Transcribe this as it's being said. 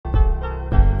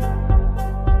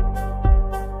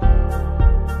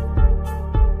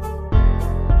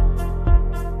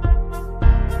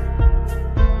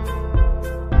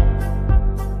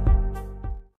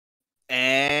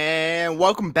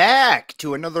welcome back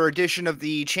to another edition of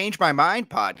the Change My Mind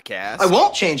podcast. I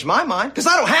won't change my mind because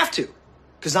I don't have to,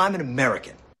 because I'm an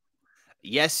American.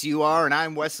 Yes, you are, and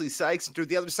I'm Wesley Sykes, and through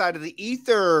the other side of the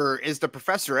ether is the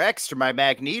Professor X to my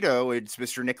Magneto. It's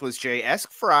Mr. Nicholas J.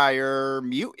 Esquire,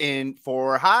 mutant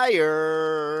for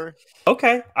hire.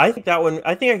 Okay, I think that one.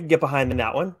 I think I can get behind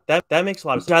that one. That makes a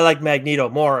lot of sense. I like Magneto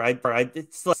more. I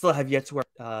still have yet to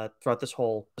wear throughout this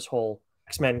whole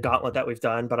X-Men gauntlet that we've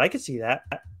done, but I could see that.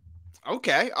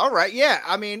 Okay, all right, yeah.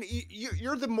 I mean,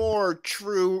 you're the more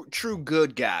true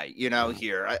good guy,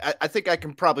 here. I think I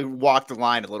can probably walk the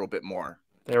line a little bit more.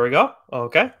 There we go.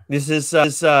 Okay, this is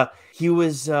he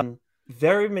was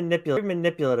very manipulative in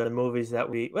the movies that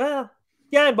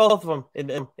in both of them in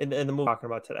the movie we're talking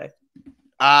about today.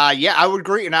 Yeah, I would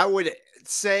agree, and I would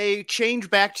say change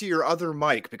back to your other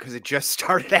mic because it just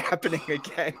started happening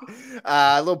again.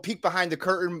 A little peek behind the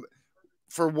curtain.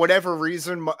 For whatever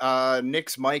reason,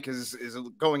 Nick's mic is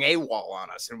going AWOL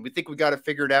on us, and we think we got it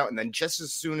figured out. And then just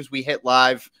as soon as we hit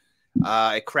live,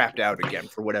 it crapped out again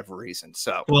for whatever reason.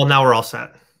 So, well, now we're all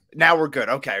set. Now we're good.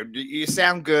 Okay, you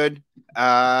sound good.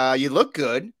 You look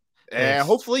good, and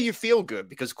hopefully you feel good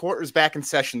because court is back in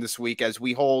session this week as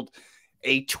we hold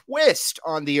a twist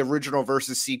on the original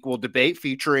versus sequel debate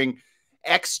featuring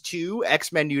X2,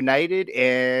 X-Men United,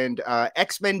 and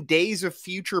X-Men Days of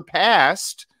Future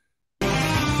Past.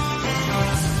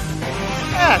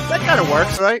 Yeah, that kind of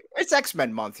works, right? It's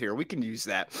X-Men month here. We can use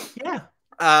that. Yeah.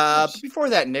 But before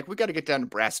that, Nick, we got to get down to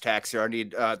brass tacks here. I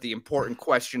need the important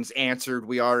questions answered.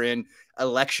 We are in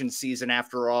election season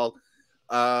after all.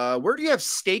 Where do you have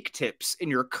steak tips in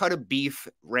your cut of beef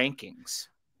rankings?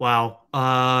 Wow.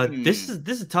 This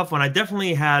is a tough one. I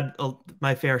definitely had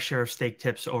my fair share of steak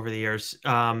tips over the years.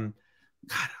 God,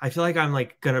 I feel like I'm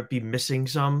gonna be missing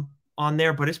some on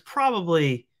there, but it's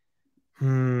probably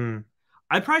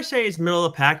I'd probably say it's middle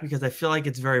of the pack because I feel like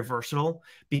it's very versatile.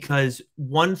 Because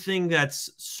one thing that's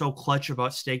so clutch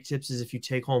about steak tips is if you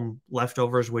take home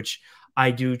leftovers, which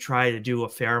I do try to do a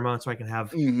fair amount, so I can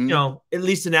have at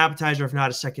least an appetizer, if not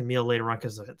a second meal later on,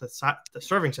 because the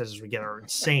serving sizes we get are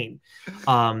insane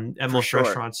at most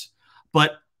restaurants.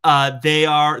 But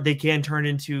they can turn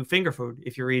into finger food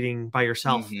if you're eating by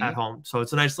yourself at home. So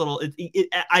it's a nice little.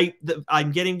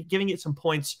 I'm giving it some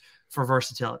points for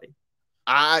versatility.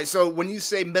 So when you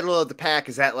say middle of the pack,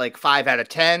 is that like 5 out of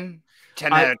 10,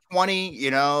 10 out of 20?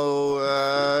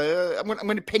 I'm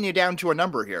going to pin you down to a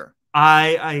number here.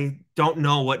 I don't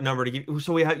know what number to give.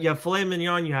 So you have filet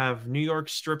mignon, you have New York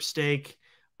strip steak,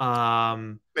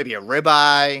 maybe a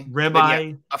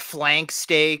ribeye, a flank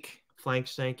steak.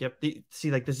 Yep.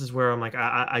 This is where I'm like,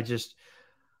 I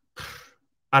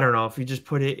don't know if you just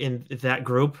put it in that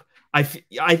group. I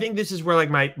think this is where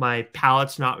my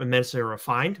palate's not immensely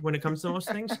refined when it comes to most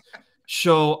things.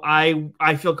 So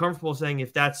I feel comfortable saying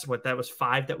if that was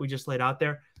 5 that we just laid out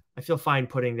there, I feel fine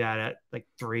putting that at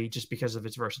 3 just because of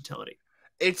its versatility.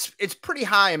 It's pretty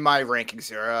high in my rankings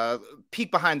here.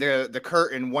 Peek behind the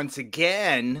curtain once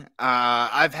again.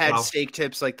 I've had steak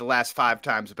tips the last 5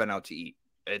 times I've been out to eat.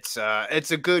 It's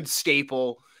a good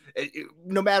staple.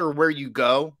 No matter where you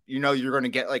go, you're going to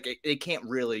get it can't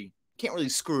really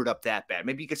screw it up that bad.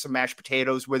 Maybe you get some mashed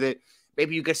potatoes with it.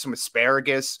 Maybe you get some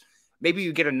asparagus. Maybe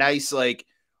you get a nice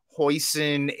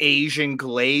hoisin Asian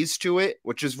glaze to it,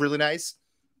 which is really nice.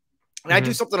 And I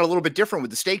do something a little bit different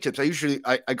with the steak tips.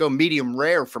 I go medium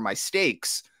rare for my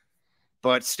steaks,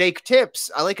 but steak tips,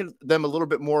 I like them a little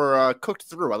bit more cooked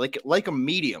through. I like them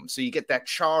medium, so you get that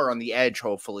char on the edge,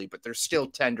 hopefully, but they're still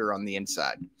tender on the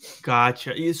inside.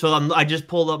 Gotcha. So I just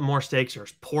pulled up more steaks.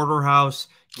 There's porterhouse,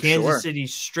 Kansas City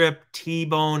strip,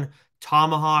 T-bone,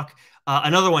 tomahawk.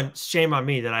 Another one, shame on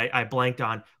me that I blanked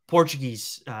on,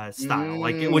 Portuguese style,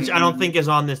 which I don't think is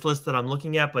on this list that I'm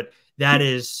looking at, but that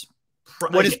is.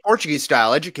 What is Portuguese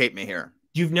style? Educate me here.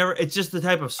 You've never. It's just the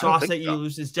type of sauce that you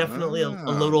use. It's definitely a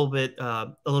little bit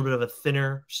of a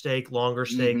thinner steak, longer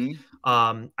steak.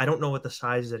 I don't know what the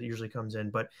size that it usually comes in,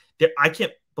 but I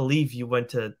can't believe you went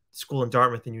to school in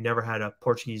Dartmouth and you never had a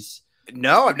Portuguese.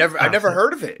 No, I've never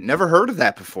heard of it. Never heard of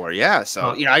that before. Yeah.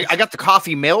 So, I got the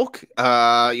coffee milk.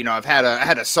 I've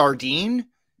had a sardine,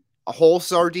 a whole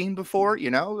sardine before,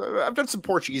 I've done some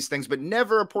Portuguese things, but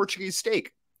never a Portuguese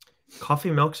steak.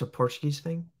 Coffee milk's a Portuguese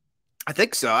thing? I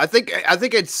think so. I think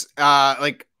it's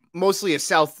mostly a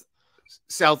south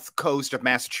coast of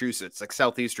Massachusetts,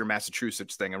 southeastern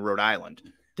Massachusetts thing in Rhode Island.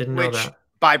 Didn't know that.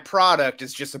 by product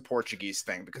is just a Portuguese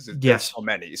thing because there's so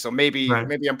many. So maybe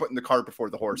I'm putting the cart before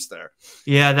the horse there.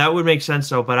 Yeah, that would make sense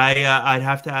though. But I'll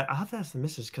have to ask the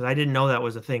missus because I didn't know that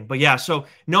was a thing. But yeah, so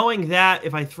knowing that,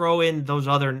 if I throw in those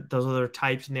other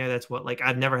types in there, that's what, like,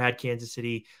 I've never had Kansas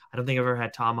City. I don't think I've ever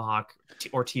had tomahawk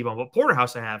or T-bone, but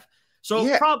porterhouse I have.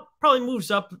 So probably moves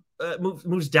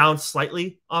down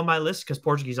slightly on my list because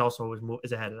Portuguese also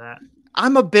is ahead of that.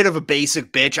 I'm a bit of a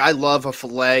basic bitch. I love a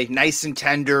filet, nice and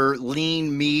tender,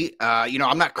 lean meat.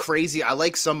 I'm not crazy. I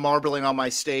like some marbling on my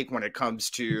steak when it comes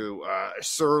to a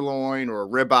sirloin or a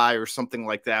ribeye or something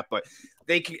like that. But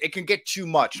it can get too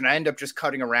much, and I end up just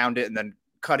cutting around it and then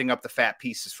cutting up the fat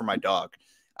pieces for my dog.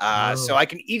 So I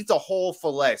can eat the whole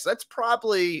filet. So that's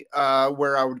probably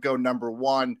where I would go number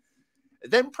one.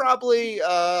 Then probably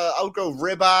I would go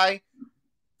ribeye.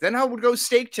 Then I would go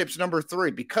steak tips number 3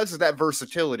 because of that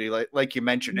versatility, like you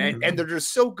mentioned. And they're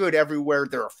just so good everywhere.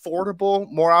 They're affordable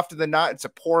more often than not. It's a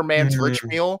poor man's rich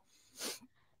meal.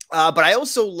 But I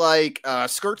also like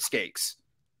skirt steaks.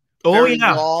 Very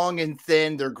long and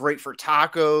thin. They're great for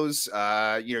tacos.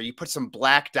 You put some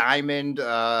black diamond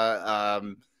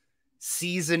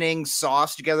seasoning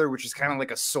sauce together, which is kind of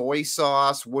like a soy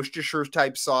sauce, Worcestershire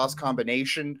type sauce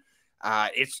combination.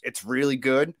 It's really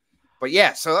good. But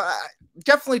yeah, so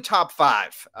definitely top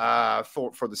 5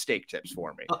 for the steak tips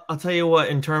for me. I'll tell you what,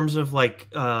 in terms of like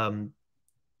the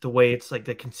way it's like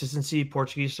the consistency,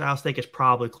 Portuguese style steak is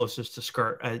probably closest to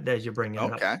skirt as you bring it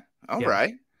up. Okay, all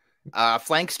right.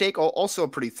 Flank steak, also a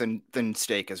pretty thin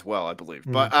steak as well, I believe.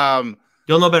 But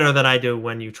you'll know better than I do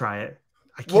when you try it.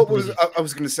 I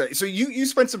was going to say, so you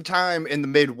spent some time in the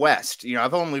Midwest.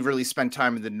 I've only really spent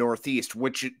time in the Northeast,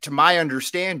 which, to my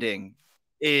understanding,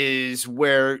 is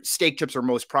where steak tips are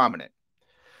most prominent.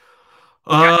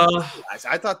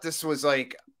 I thought this was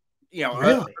like, really?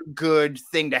 A good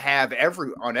thing to have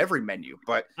on every menu,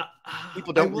 but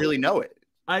people don't really know it.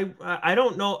 I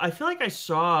don't know. I feel like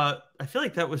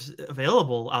that was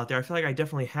available out there. I feel like I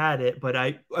definitely had it, but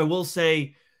I will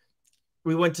say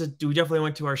we definitely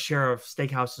went to our share of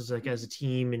steakhouses, like, as a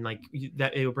team, and like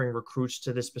that it would bring recruits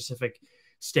to this specific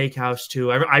steakhouse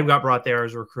too. I got brought there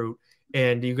as a recruit,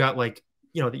 and you got like,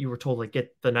 that you were told, like,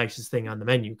 get the nicest thing on the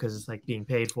menu because it's like being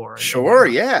paid for. Sure.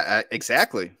 Yeah,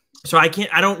 exactly. So I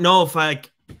don't know if I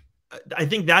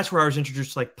think that's where I was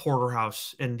introduced to like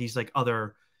porterhouse and these like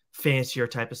other fancier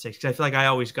type of steaks. Cause I feel like I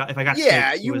always got, if I got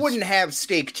steak, you wouldn't have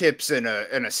steak tips in a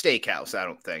steakhouse, I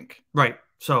don't think. Right.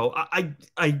 So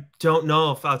I don't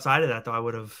know if outside of that though, I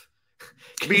would have.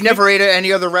 But you never ate at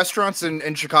any other restaurants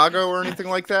in Chicago or anything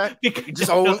like that? You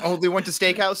just only went to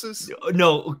steakhouses?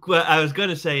 No, what I was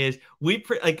gonna say is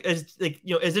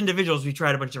as individuals we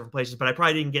tried a bunch of different places, but I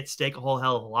probably didn't get steak a whole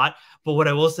hell of a lot. But what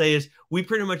I will say is we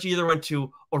pretty much either went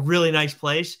to a really nice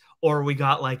place or we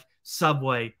got like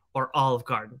Subway or Olive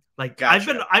Garden. Like,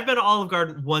 gotcha. I've been to Olive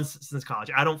Garden once since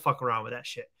college. I don't fuck around with that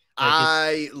shit.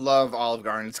 I love Olive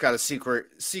Garden. It's got a secret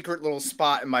little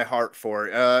spot in my heart for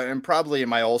it, and probably in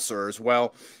my ulcer as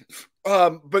well.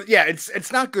 But yeah,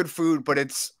 it's not good food, but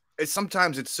it's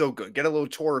sometimes it's so good. Get a little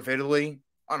tour of Italy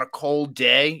on a cold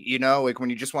day, like when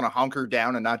you just want to hunker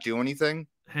down and not do anything.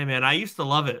 Hey man, I used to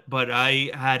love it, but I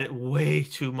had it way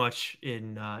too much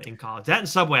in college. That and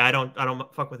Subway, I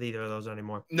don't fuck with either of those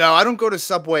anymore. No, I don't go to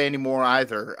Subway anymore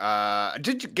either. I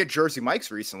did get Jersey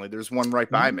Mike's recently. There's one right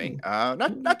by me.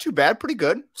 Not too bad, pretty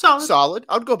good. Solid.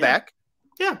 I'd go back.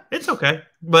 Yeah, it's okay.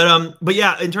 But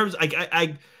yeah, in terms,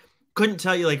 I couldn't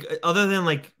tell you, like, other than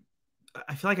like,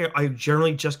 I feel like I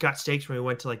generally just got steaks when we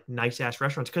went to like nice ass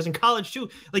restaurants, because in college too,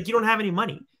 like, you don't have any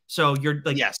money. So you're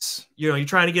like, yes, you're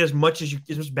trying to get as much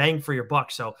bang for your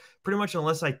buck. So pretty much,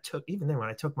 unless I took, even then when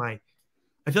I took I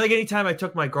feel like anytime I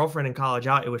took my girlfriend in college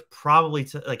out, it was probably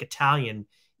to like Italian.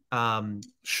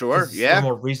 Sure. Yeah.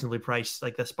 More reasonably priced,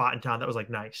 like the spot in town that was like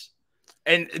nice.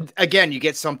 And again, you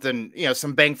get something,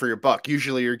 some bang for your buck.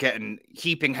 Usually you're getting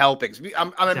heaping helpings.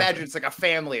 I'm imagining it's like a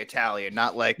family Italian,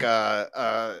 not like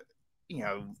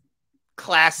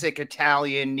classic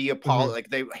Italian Neapolitan, like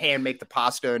they hand make the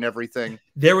pasta and everything.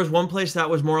 There was one place that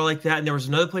was more like that, and there was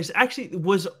another place actually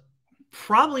was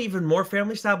probably even more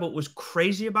family style, but was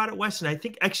crazy about it, Wes. And I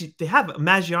think actually they have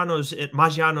Maggiano's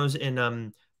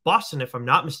in Boston, if I'm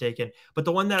not mistaken. But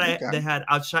the one that they had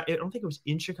outside, I don't think it was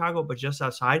in Chicago, but just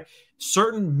outside.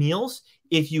 Certain meals,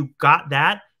 if you got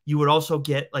that, you would also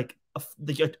get like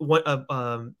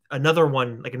another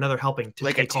one, like another helping, to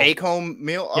like a take-home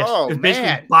meal. Yes, oh man,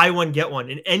 basically buy one get one.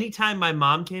 And anytime my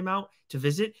mom came out to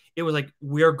visit, it was like,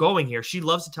 we're going here. She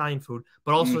loves Italian food,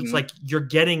 but also it's like you're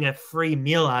getting a free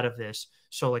meal out of this.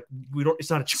 So like it's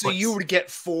not a choice. So you would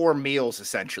get 4 meals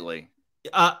essentially.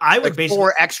 I would like basically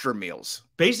 4 extra meals.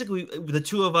 Basically, the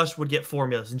two of us would get 4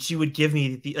 meals, and she would give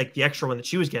me the extra one that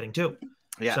she was getting too.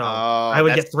 Yeah. So I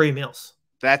would get 3 meals.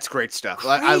 That's great stuff.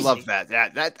 Crazy. I love that.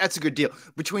 That's a good deal.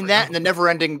 Between that and the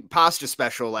never-ending pasta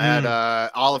special at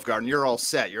Olive Garden, you're all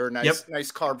set. You're a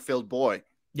nice carb-filled boy.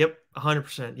 Yep,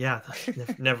 100%. Yeah,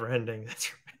 never ending.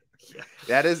 That's right. Yeah.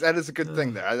 That is a good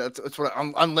thing there. That's what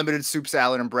unlimited soup,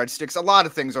 salad, and breadsticks. A lot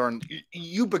of things are.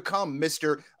 You become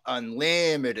Mr.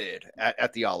 Unlimited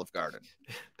at the Olive Garden.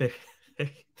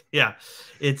 Yeah,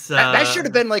 it's that should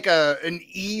have been like an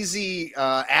easy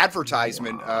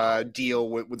advertisement deal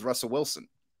with Russell Wilson.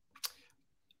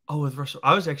 Oh, with Russell,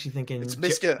 I was actually thinking it's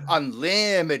Mr.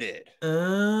 Unlimited.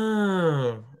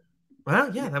 Oh,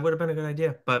 well, yeah, that would have been a good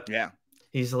idea, but yeah,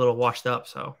 he's a little washed up,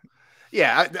 so.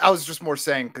 Yeah, I was just more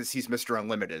saying because he's Mr.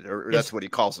 Unlimited, or that's what he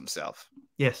calls himself.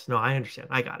 Yes, no, I understand.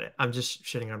 I got it. I'm just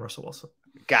shitting on Russell Wilson.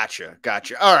 Gotcha.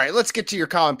 All right, let's get to your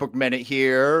comic book minute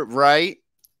here right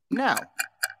now.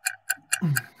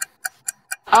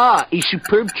 A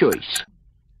superb choice.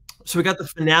 So we got the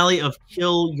finale of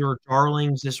Kill Your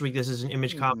Darlings this week. This is an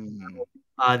Image comic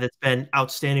that's been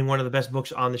outstanding. One of the best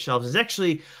books on the shelves. It's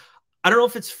actually, I don't know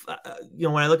if it's,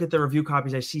 when I look at the review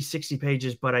copies, I see 60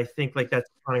 pages, but I think like that's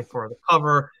accounting for the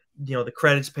cover, the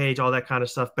credits page, all that kind of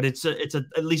stuff. But it's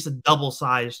at least a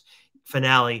double-sized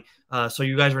finale. So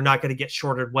you guys are not going to get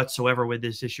shorted whatsoever with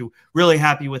this issue. Really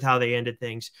happy with how they ended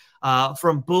things.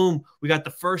 From Boom, we got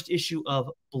the first issue of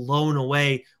Blown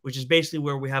Away, which is basically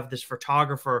where we have this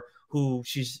photographer who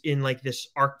she's in like this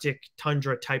Arctic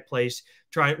tundra type place,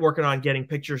 working on getting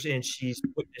pictures, and she's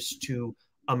witness to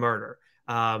a murder.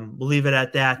 We'll leave it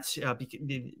at that.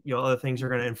 Other things are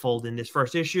going to unfold in this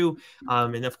first issue,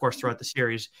 and of course throughout the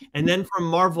series. And then from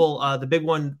Marvel, the big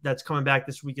one that's coming back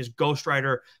this week is Ghost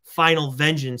Rider Final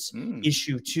Vengeance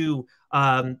issue 2.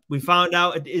 We found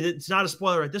out it's not a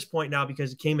spoiler at this point now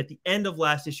because it came at the end of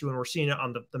last issue, and we're seeing it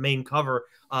on the main cover.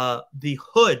 The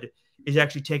Hood is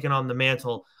actually taking on the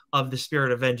mantle of the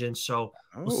Spirit of Vengeance. So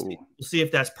we'll see if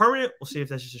that's permanent. We'll see if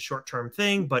that's just a short-term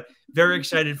thing, but very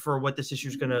excited for what this issue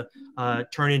is going to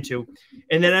turn into.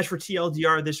 And then as for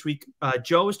TLDR this week,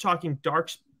 Joe is talking Dark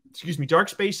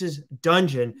Spaces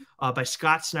Dungeon by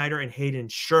Scott Snyder and Hayden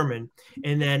Sherman.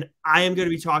 And then I am going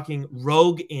to be talking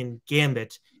Rogue and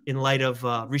Gambit in light of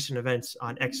recent events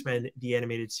on X-Men, the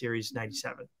Animated Series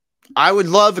 97. I would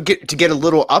love to get a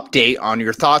little update on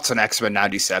your thoughts on X-Men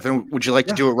 97. Would you like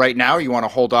to do it right now, or you want to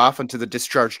hold off until the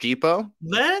Discharge Depot?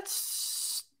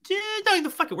 Let's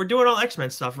fuck it. We're doing all X-Men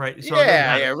stuff, right? So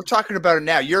yeah, we're talking about it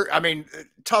now.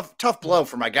 Tough blow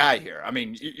for my guy here. I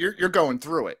mean, you're going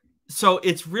through it. So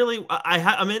it's really I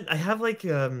have like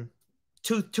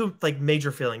two like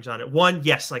major feelings on it. One,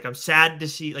 yes, like I'm sad to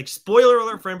see, like, spoiler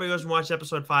alert for anybody who hasn't watched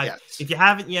episode 5. Yes. If you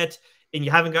haven't yet and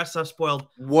you haven't got stuff spoiled,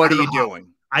 what are you doing?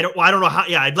 I don't know how.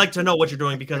 Yeah, I'd like to know what you're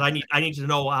doing because I need to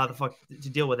know how the fuck to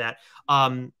deal with that.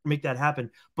 Make that happen.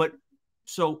 But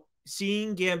so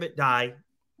seeing Gambit die,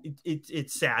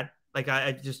 it's sad. Like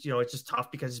I just, it's just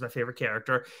tough because he's my favorite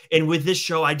character. And with this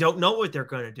show, I don't know what they're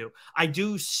going to do. I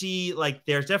do see like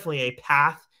there's definitely a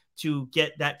path to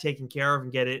get that taken care of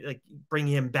and get it, like, bring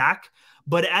him back.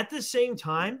 But at the same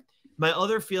time, my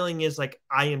other feeling is like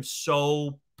I am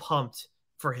so pumped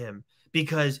for him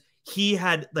because he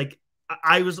had like.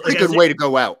 I was like, a good way to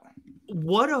go out.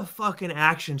 What a fucking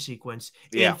action sequence.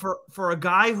 Yeah. And for a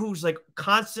guy who's like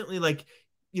constantly like,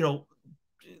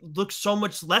 looks so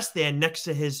much less than next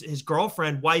to his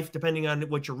girlfriend, wife, depending on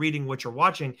what you're reading, what you're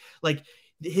watching, like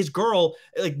his girl,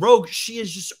 like Rogue, she is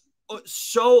just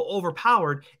so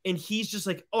overpowered, and he's just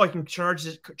like, oh, I can charge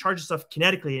this stuff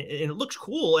kinetically, and it looks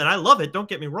cool, and I love it. Don't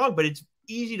get me wrong, but it's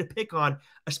easy to pick on,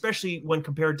 especially when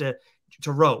compared to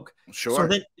Rogue. Sure.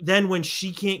 So then when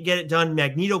she can't get it done,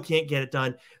 Magneto can't get it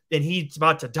done, and he's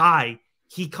about to die,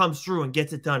 he comes through and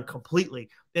gets it done completely,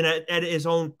 and at his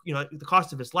own, the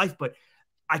cost of his life. But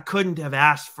I couldn't have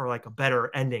asked for like a better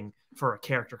ending for a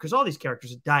character, because all these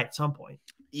characters die at some point.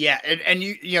 Yeah, and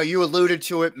you alluded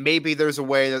to it. Maybe there's a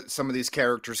way that some of these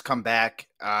characters come back,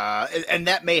 and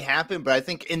that may happen. But I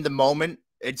think in the moment,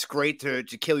 it's great to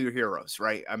kill your heroes,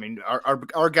 right? I mean,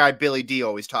 our guy Billy D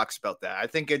always talks about that. I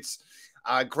think it's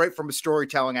great from a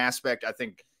storytelling aspect. I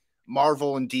think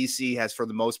Marvel and DC has, for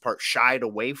the most part, shied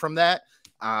away from that.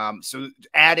 So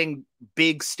adding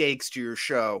big stakes to your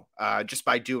show just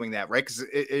by doing that, right? Because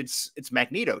it's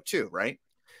Magneto too, right?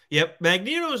 Yep,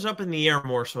 Magneto's up in the air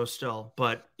more so still,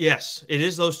 but yes, it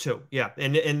is those two. Yeah,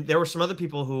 and there were some other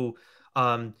people who,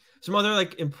 some other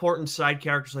like important side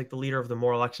characters, like the leader of the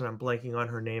Morlocks, and I'm blanking on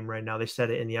her name right now. They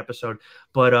said it in the episode,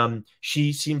 but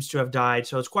she seems to have died.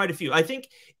 So it's quite a few. I think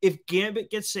if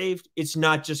Gambit gets saved, it's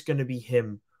not just going to be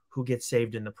him who gets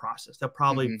saved in the process. They'll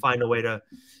probably find a way to,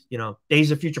 you know,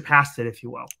 Days of Future Past it, if you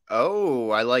will. Oh,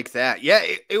 I like that. Yeah,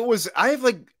 it was. I have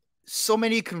like so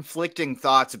many conflicting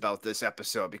thoughts about this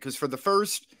episode because for the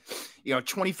first,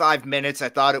 25 minutes, I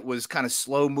thought it was kind of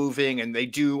slow moving, and they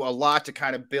do a lot to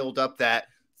kind of build up that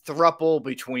throuple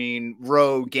between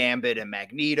Rogue, Gambit, and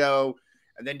Magneto.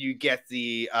 And then you get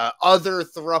the other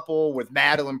throuple with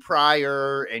Madeline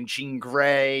Pryor and Jean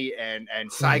Grey and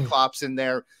Cyclops in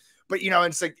there. But,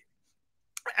 it's like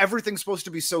everything's supposed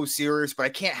to be so serious, but I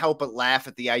can't help but laugh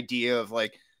at the idea of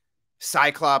like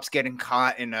Cyclops getting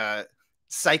caught in a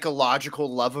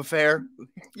psychological love affair.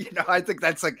 I think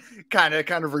that's like kind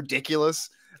of ridiculous.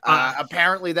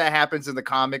 Apparently that happens in the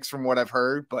comics from what I've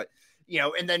heard, but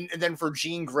and then for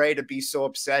Jean Grey to be so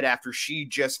upset after she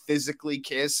just physically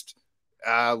kissed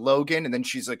Logan, and then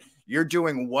she's like, "You're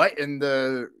doing what in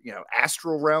the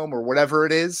astral realm or whatever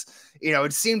it is?"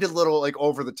 It seemed a little like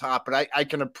over the top, but I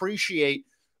can appreciate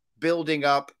building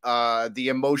up the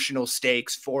emotional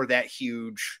stakes for that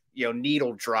huge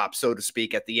needle drop, so to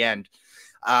speak, at the end,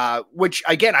 which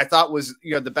again I thought was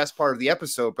the best part of the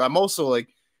episode. But I'm also like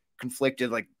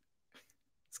conflicted. Like,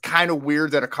 it's kind of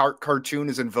weird that a cartoon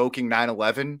is invoking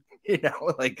 9/11.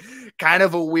 Like kind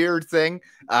of a weird thing.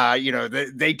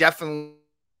 They definitely.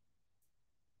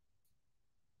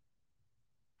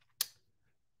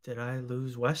 Did I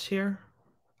lose Wes here?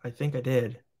 I think I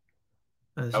did.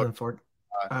 Unfortunate.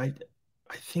 I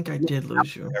think I did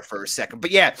lose you there for a second, but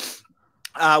yeah.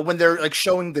 When they're like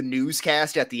showing the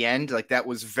newscast at the end, like that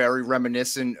was very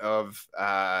reminiscent of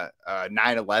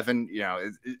 9/11.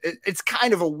 It's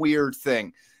kind of a weird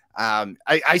thing.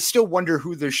 I still wonder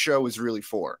who this show is really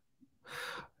for.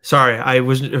 Sorry, I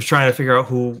was trying to figure out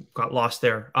who got lost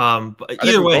there. But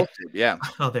either way, yeah.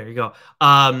 Oh, there you go.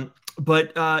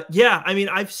 Yeah, I mean,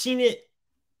 I've seen it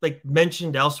like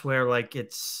mentioned elsewhere. Like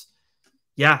it's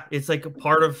like a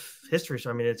part of history. So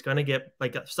I mean, it's gonna get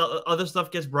like other stuff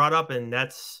gets brought up, and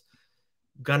that's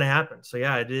gonna happen. So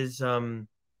yeah, it is.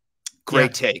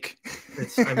 Great take.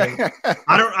 I mean,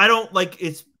 I don't like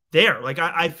it's there. Like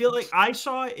I feel like I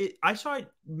saw it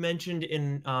mentioned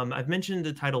in I've mentioned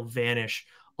the title Vanish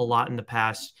a lot in the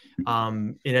past,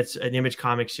 and it's an Image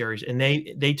comic series, and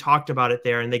they talked about it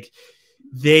there, and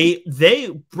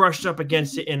they brushed up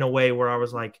against it in a way where I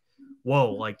was like,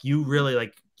 whoa, like you really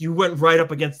like you went right up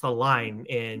against the line,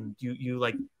 and you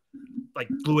like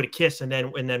blew it a kiss, and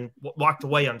then walked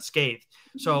away unscathed.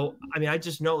 So I mean, I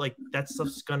just know like that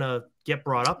stuff's gonna get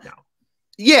brought up now.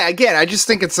 Yeah, again, I just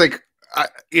think it's like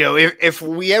if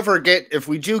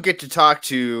we do get to talk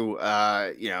to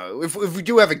if we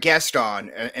do have a guest on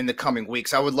in the coming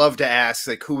weeks, I would love to ask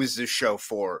like, who is this show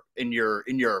for in your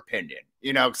opinion?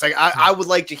 Because like I would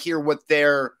like to hear what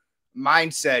their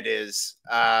mindset is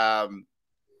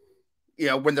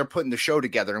when they're putting the show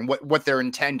together, and what they're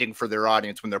intending for their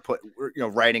audience when they're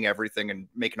writing everything and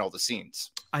making all the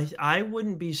scenes. I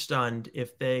wouldn't be stunned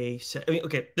if they said, I mean,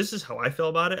 okay, this is how I feel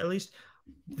about it, at least.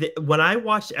 When I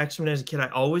watched X-Men as a kid, I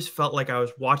always felt like I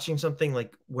was watching something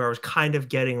like where I was kind of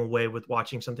getting away with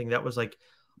watching something that was like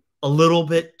a little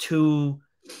bit too,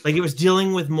 like it was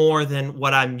dealing with more than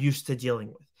what I'm used to dealing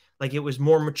with. Like it was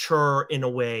more mature in a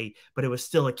way, but it was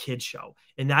still a kid show.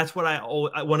 And that's what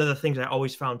one of the things I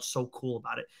always found so cool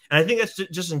about it. And I think that's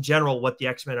just in general what the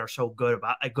X-Men are so good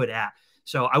at.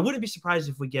 So I wouldn't be surprised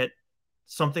if we get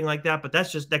something like that, but that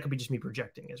could be just me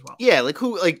projecting as well. Yeah, like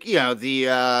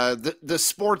the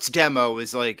sports demo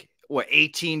is like what,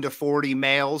 18 to 40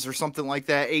 males or something like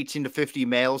that, 18 to 50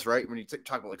 males, right? When you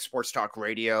talk about like sports talk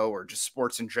radio or just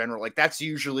sports in general, like that's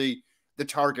usually the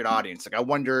target audience. Like I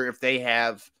wonder if they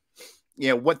have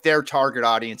what their target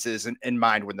audience is in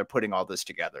mind when they're putting all this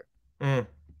together.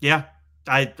 Yeah,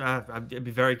 I'd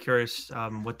be very curious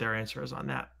what their answer is on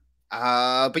that.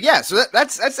 But yeah, so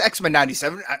that's X-Men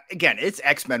 97. Again, it's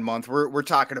X-Men month. We're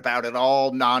talking about it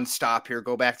all nonstop here.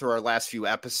 Go back through our last few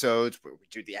episodes where we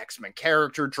do the X-Men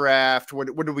character draft. What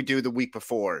did we do the week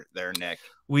before there, Nick?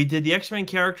 We did the X-Men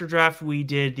character draft. We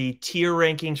did the tier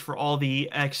rankings for all the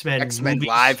X-Men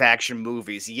live action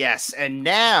movies. Yes. And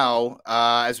now,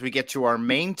 as we get to our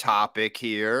main topic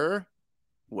here,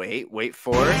 wait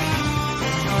for it.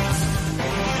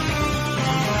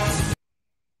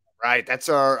 Right, that's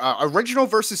our original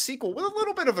versus sequel with a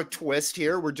little bit of a twist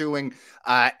here. We're doing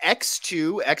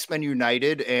X2, X-Men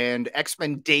United, and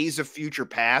X-Men Days of Future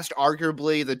Past,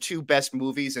 arguably the two best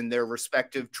movies in their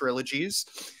respective trilogies.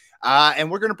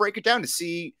 And we're going to break it down to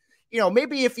see,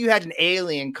 maybe if you had an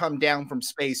alien come down from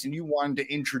space and you wanted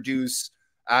to introduce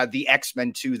the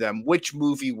X-Men to them, which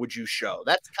movie would you show?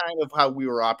 That's kind of how we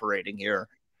were operating here.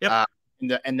 Yep.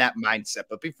 In that mindset.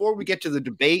 But before we get to the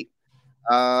debate,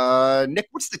 Nick,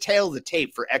 what's the tale of the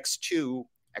tape for X2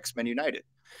 X-Men United?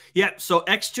 Yeah, so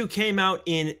X2 came out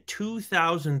in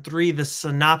 2003. The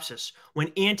synopsis: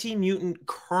 when anti-mutant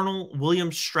Colonel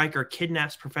William Stryker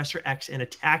kidnaps Professor X and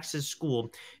attacks his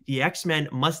school, the X-Men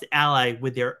must ally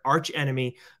with their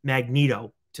archenemy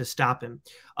Magneto to stop him.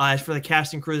 As for the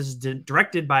cast and crew, this is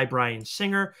directed by Bryan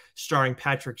Singer, starring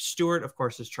Patrick Stewart, of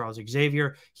course, as Charles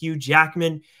Xavier, Hugh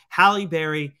Jackman, Halle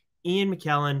Berry, Ian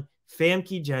McKellen,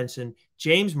 Famke Jensen,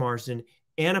 James Marsden,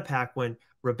 Anna Paquin,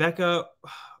 Rebecca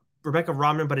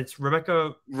Romijn, but it's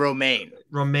Rebecca Romaine.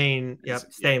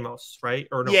 Yep, Stamos, right?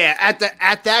 Or no? Yeah,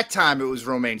 at that time it was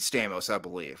Romaine Stamos, I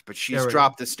believe, but she's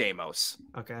dropped the Stamos.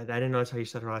 Okay, I didn't know that's how you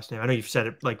said her last name. I know you've said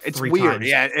it like it's 3 weird. times.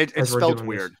 Yeah, it's spelled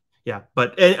weird. This. Yeah,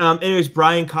 but anyways,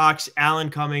 Brian Cox, Alan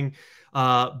Cumming,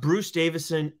 Bruce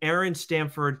Davison, Aaron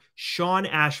Stamford, Sean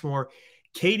Ashmore,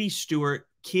 Katie Stewart,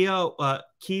 Ki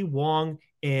Wong,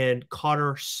 and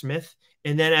Cotter Smith.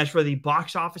 And then as for the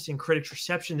box office and critics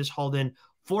reception, this hauled in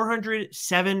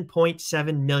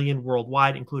 $407.7 million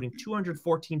worldwide, including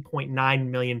 $214.9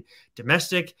 million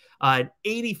domestic, and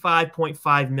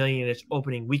 $85.5 million in its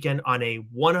opening weekend on a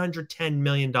 $110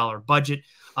 million budget.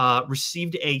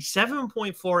 Received a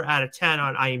 7.4 out of 10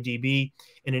 on IMDb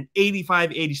and an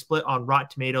 85-80 split on Rotten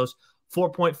Tomatoes,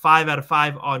 4.5 out of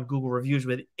 5 on Google reviews,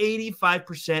 with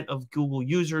 85% of Google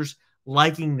users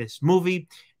liking this movie.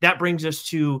 That brings us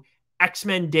to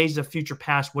X-Men Days of Future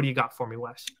Past. What do you got for me,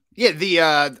 Wes?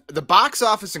 Yeah, the box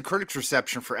office and critics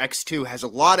reception for X2 has a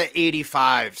lot of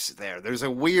 85s there. There's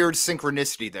a weird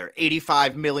synchronicity there.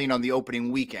 85 million on the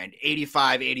opening weekend,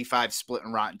 85 split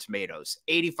in Rotten Tomatoes.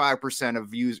 85%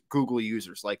 of Google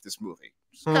users like this movie.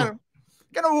 It's kind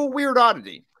of a weird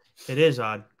oddity. It is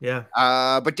odd, yeah.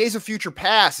 But Days of Future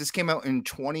Past, this came out in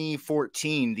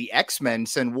 2014. The X-Men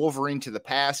send Wolverine to the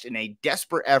past in a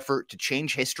desperate effort to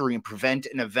change history and prevent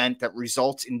an event that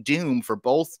results in doom for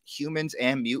both humans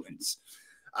and mutants.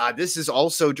 This is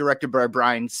also directed by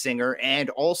Bryan Singer and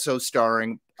also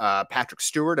starring Patrick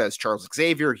Stewart as Charles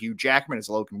Xavier, Hugh Jackman as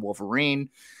Logan Wolverine,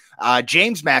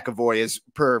 James McAvoy as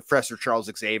Professor Charles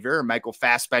Xavier, and Michael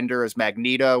Fassbender as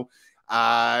Magneto.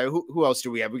 Who else do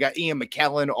we have? We got Ian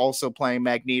McKellen also playing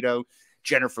Magneto,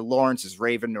 Jennifer Lawrence as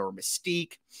Raven or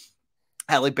Mystique,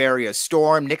 Halle Berry as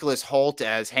Storm, Nicholas Hoult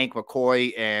as Hank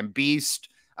McCoy and Beast,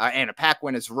 Anna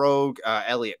Paquin as Rogue,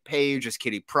 Elliot Page as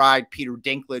Kitty Pryde, Peter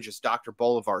Dinklage as Dr.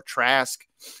 Bolivar Trask,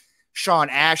 Sean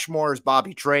Ashmore as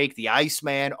Bobby Drake, the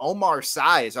Iceman, Omar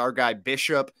Sy as our guy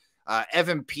Bishop,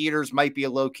 Evan Peters might be a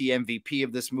low-key MVP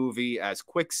of this movie as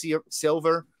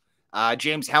Quicksilver,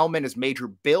 James Hellman as Major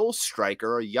Bill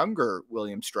Stryker, a younger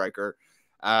William Stryker.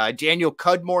 Daniel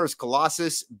Cudmore as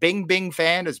Colossus. Bing Bing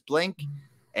Fan as Blink.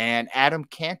 And Adam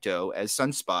Canto as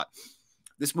Sunspot.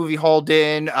 This movie hauled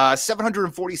in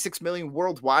 $746 million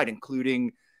worldwide,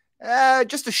 including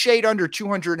just a shade under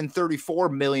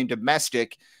 $234 million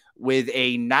domestic, with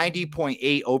a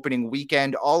 90.8 opening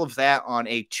weekend, all of that on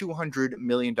a $200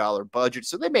 million budget.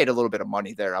 So they made a little bit of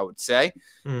money there, I would say.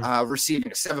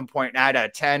 Receiving a 7.9 out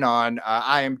of 10 on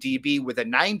IMDb, with a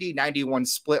 90-91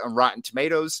 split on Rotten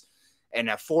Tomatoes and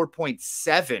a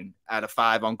 4.7 out of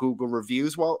 5 on Google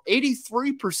reviews, while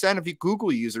 83% of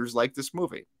Google users like this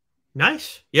movie.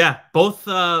 Nice. Yeah, both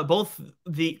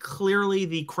clearly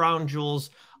the crown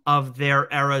jewels of their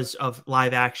eras of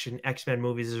live action X-Men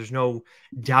movies. There's no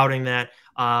doubting that.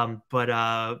 But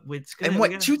it's good. And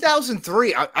what,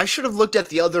 2003, I should have looked at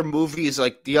the other movies,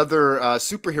 like the other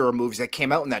superhero movies that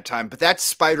came out in that time, but that's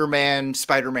Spider-Man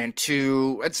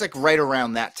 2. It's like right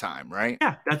around that time, right?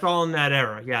 Yeah, that's all in that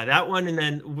era. Yeah, that one. And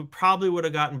then we probably would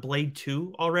have gotten Blade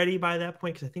 2 already by that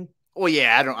point, because I think. Well,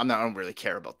 yeah, I don't really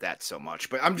care about that so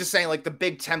much, but I'm just saying, like, the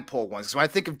big tentpole ones. So when I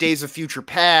think of Days of Future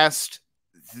Past,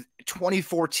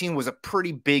 2014 was a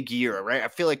pretty big year, right? I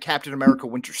feel like Captain America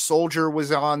Winter Soldier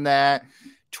was on that.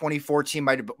 2014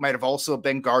 might have also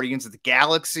been Guardians of the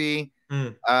Galaxy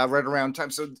right around time.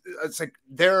 So it's like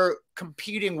they're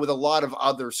competing with a lot of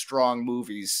other strong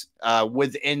movies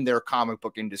within their comic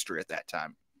book industry at that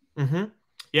time.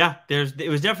 Yeah, it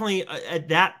was definitely at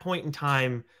that point in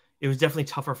time, it was definitely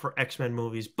tougher for X-Men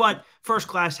movies, but First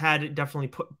Class had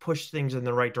definitely pushed things in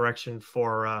the right direction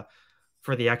for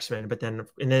the X-Men. But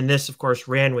then this, of course,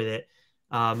 ran with it.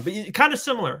 But kind of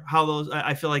similar how those,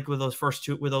 I feel like with those first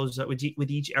two,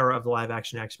 with each era of the live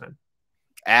action X-Men.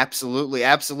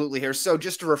 Absolutely here. So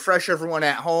just to refresh everyone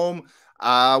at home,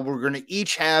 we're going to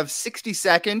each have 60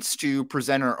 seconds to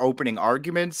present our opening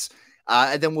arguments.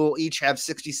 And then we'll each have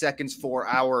 60 seconds for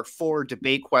our 4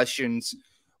 debate questions,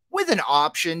 with an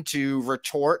option to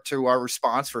retort to our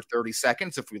response for 30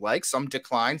 seconds if we like. Some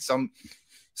decline, some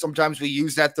sometimes we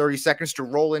use that 30 seconds to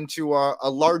roll into a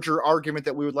larger argument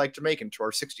that we would like to make into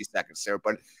our 60 seconds there.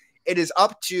 But it is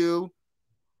up to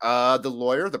the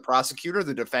lawyer, the prosecutor,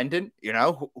 the defendant,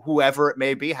 whoever it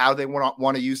may be, how they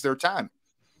want to use their time.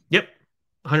 Yep,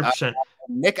 100%.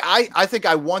 Nick, I think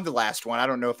I won the last one. I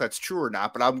don't know if that's true or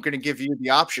not, but I'm going to give you the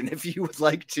option if you would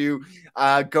like to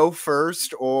go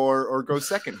first or go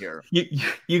second here.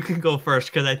 You can go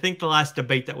first, because I think the last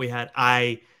debate that we had,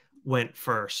 I went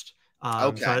first.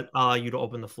 Okay. So I'll allow you to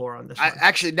open the floor on this one.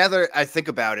 Actually, now that I think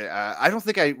about it, I don't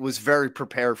think I was very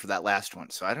prepared for that last one,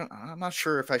 so I'm not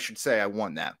sure if I should say I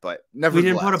won that, but nevertheless. We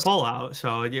didn't put a poll out,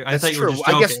 so I thought you were just joking.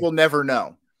 joking. I guess we'll never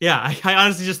know. Yeah, I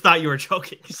honestly just thought you were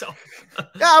joking. So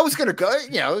yeah, I was gonna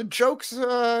go. Jokes.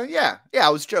 Yeah, I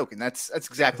was joking. That's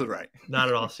exactly right. Not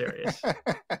at all serious.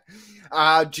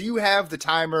 Do you have the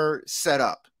timer set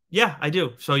up? Yeah, I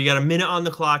do. So you got a minute on the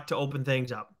clock to open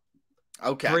things up.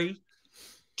 Okay. 3,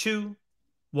 2,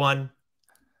 1.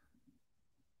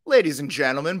 Ladies and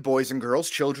gentlemen, boys and girls,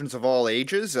 children of all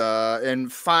ages,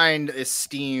 and fine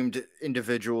esteemed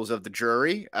individuals of the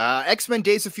jury, X-Men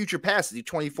Days of Future Past, the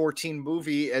 2014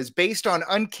 movie, is based on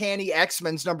Uncanny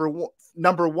X-Men's number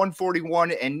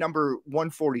 141 and number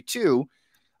 142,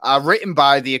 written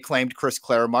by the acclaimed Chris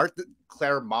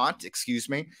Claremont. Excuse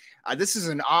me. This is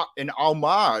an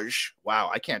homage.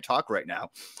 Wow, I can't talk right now.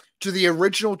 To the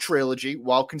original trilogy,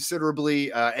 while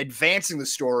considerably advancing the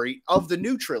story of the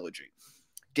new trilogy.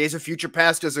 Days of Future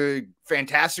Past does a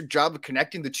fantastic job of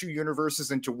connecting the two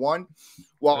universes into one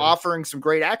while offering some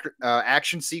great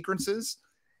action sequences.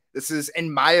 This is,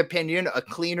 in my opinion, a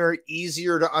cleaner,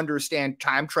 easier to understand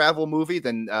time travel movie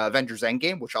than Avengers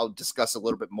Endgame, which I'll discuss a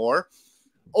little bit more.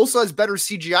 Also has better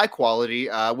CGI quality,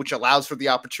 which allows for the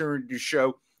opportunity to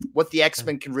show what the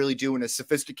X-Men can really do in a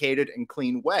sophisticated and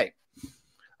clean way.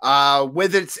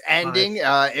 With its ending,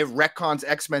 it retcons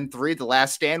X-Men 3, The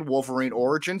Last Stand, Wolverine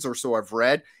Origins, or so I've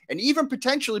read, and even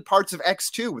potentially parts of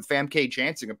X2 with Famke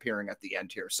Janssen appearing at the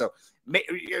end here. So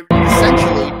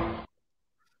essentially,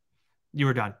 you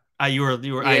were done. You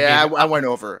were. Yeah, I went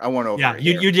over. Yeah,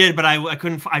 you did, but I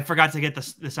couldn't. I forgot to get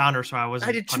the sounder, so I wasn't.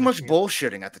 I did too much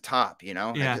bullshitting at the top. Yeah,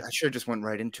 I should have just went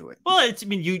right into it. Well,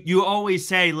 you always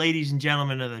say, ladies and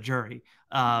gentlemen of the jury,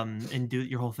 and do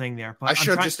your whole thing there. But I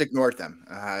should have just ignored them.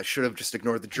 I should have just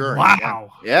ignored the jury.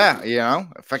 Wow. Yeah.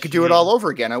 If I could do it all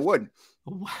over again, I would.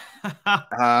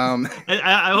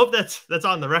 I hope that's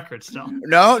on the record still.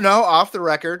 No, off the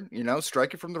record.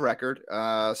 Strike it from the record.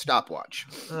 Stopwatch.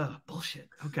 Bullshit.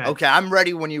 Okay. Okay, I'm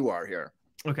ready when you are here.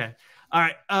 Okay. All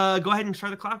right. Go ahead and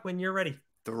start the clock when you're ready.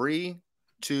 3,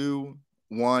 2,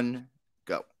 1,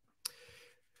 go.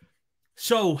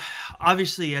 So,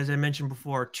 obviously, as I mentioned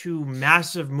before, 2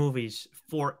 massive movies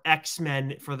for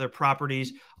X-Men, for their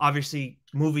properties. Obviously,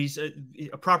 movies,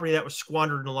 a property that was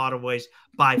squandered in a lot of ways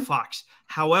by Fox.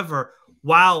 However,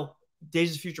 while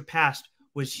Days of Future Past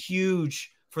was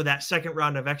huge for that second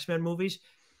round of X-Men movies,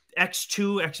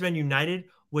 X2, X-Men United,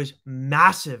 was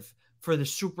massive for the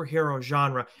superhero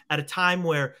genre at a time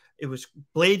where it was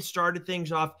Blade started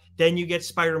things off. Then you get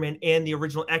Spider-Man and the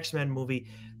original X-Men movie.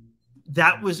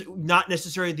 That was not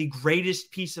necessarily the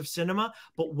greatest piece of cinema,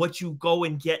 but what you go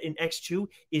and get in X2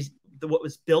 is what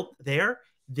was built there.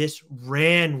 This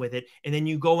ran with it. And then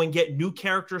you go and get new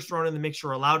characters thrown in the mix.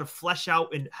 You're allowed to flesh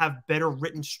out and have better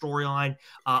written storyline.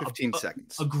 15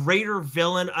 seconds. A greater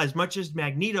villain. As much as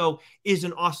Magneto is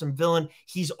an awesome villain,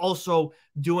 he's also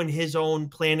doing his own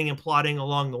planning and plotting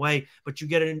along the way. But you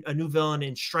get a new villain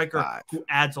in Stryker 5, who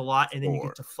adds a lot. And then 4, you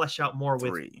get to flesh out more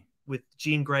 3, with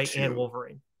Jean Grey 2, and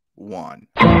Wolverine. 1.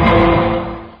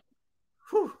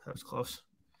 Whew, that was close.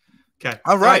 Okay.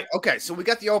 All right. Okay. So we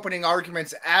got the opening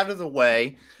arguments out of the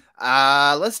way.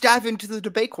 Let's dive into the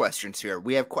debate questions here.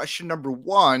 We have question number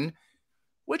 1.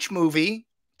 Which movie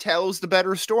tells the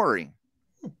better story?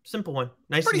 Simple one.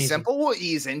 Nice. Pretty and easy. simple. We'll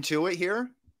ease into it here.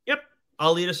 Yep.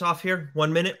 I'll lead us off here.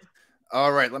 1 minute.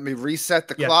 All right, let me reset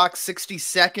the clock. 60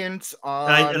 seconds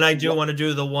on. And I do want to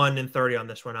do the 1 and 30 on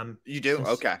this one. You do?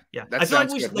 Okay. Yeah. That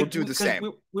sounds good. We'll do the same.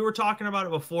 We were talking about it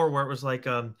before where it was like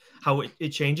how it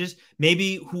changes.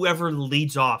 Maybe whoever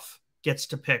leads off gets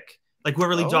to pick. Like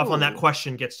whoever leads off on that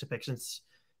question gets to pick. Since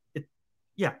it,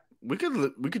 yeah. We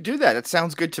could do that. It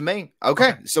sounds good to me.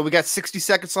 Okay. So we got 60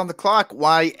 seconds on the clock.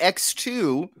 Why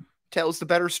X2 tells the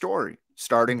better story.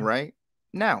 Starting right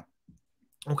now.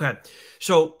 Okay,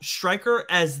 so Stryker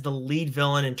as the lead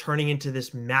villain and turning into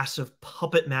this massive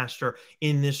puppet master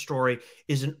in this story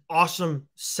is an awesome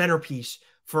centerpiece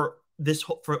for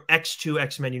X2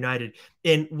 X-Men United.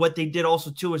 And what they did also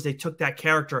too is they took that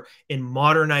character and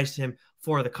modernized him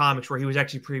for the comics, where he was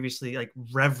actually previously like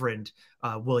Reverend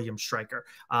William Stryker.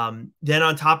 Then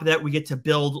on top of that, we get to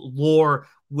build lore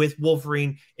with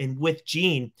Wolverine and with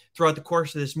Jean throughout the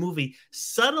course of this movie,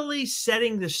 subtly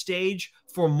setting the stage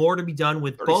for more to be done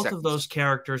with both of those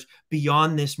characters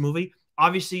beyond this movie.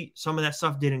 Obviously, some of that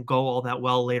stuff didn't go all that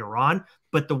well later on,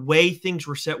 but the way things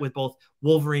were set with both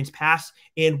Wolverine's past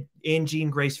and Jean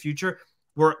Grey's future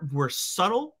were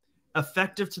subtle,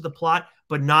 effective to the plot,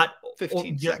 but not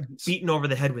 15 seconds. Beaten over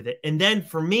the head with it. And then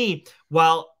for me,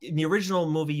 while in the original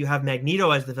movie you have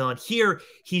Magneto as the villain, here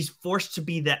he's forced to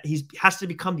be that, he has to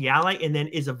become the ally and then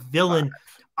is a villain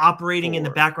operating in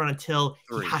the background until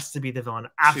he has to be the villain.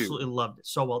 Absolutely loved it.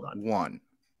 So well done. 1.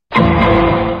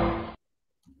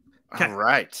 Okay. All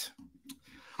right.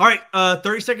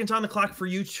 30 seconds on the clock for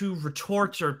you to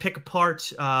retort or pick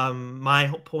apart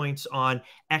my points on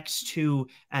X2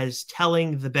 as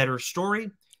telling the better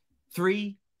story.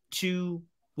 3, 2,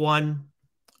 1.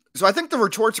 So I think the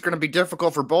retorts are going to be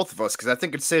difficult for both of us, because I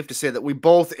think it's safe to say that we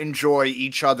both enjoy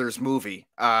each other's movie.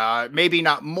 Maybe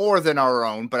not more than our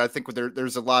own, but I think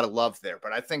there's a lot of love there.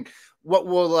 But I think what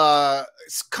will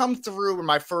come through in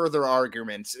my further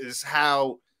arguments is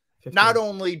how 15. Not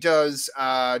only does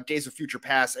Days of Future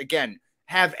Past, again,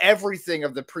 have everything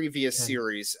of the previous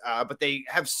series, but they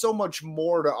have so much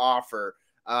more to offer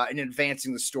in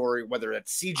advancing the story, whether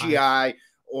it's CGI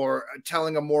or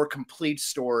telling a more complete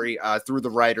story through the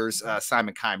writers,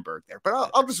 Simon Kinberg there. But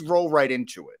I'll just roll right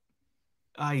into it.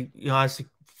 I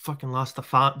fucking lost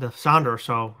the sounder,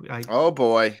 so I... Oh,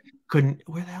 boy. Couldn't...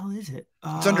 Where the hell is it?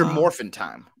 It's under Morphin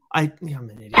Time. I'm an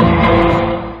idiot.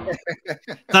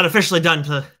 It's not officially done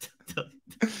to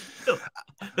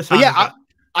but yeah,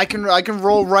 I can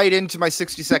roll right into my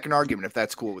 60-second argument if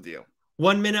that's cool with you.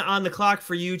 1 minute on the clock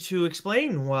for you to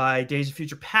explain why Days of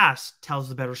Future Past tells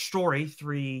the better story.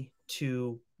 3,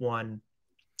 2, 1.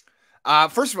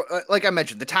 First of all, like I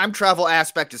mentioned, the time travel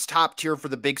aspect is top tier for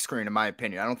the big screen, in my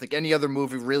opinion. I don't think any other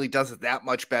movie really does it that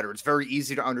much better. It's very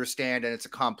easy to understand, and it's a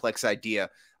complex idea.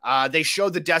 They show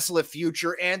the desolate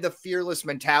future and the fearless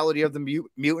mentality of the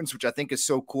mutants, which I think is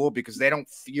so cool because they don't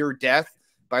fear death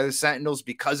by the Sentinels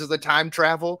because of the time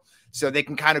travel. So they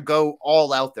can kind of go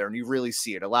all out there, and you really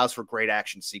see it. It allows for great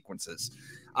action sequences.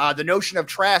 The notion of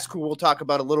Trask, who we'll talk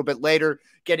about a little bit later,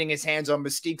 getting his hands on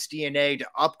Mystique's DNA to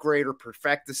upgrade or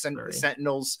perfect the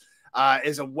Sentinels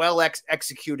is a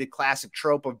well-executed classic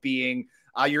trope of being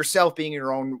yourself being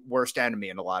your own worst enemy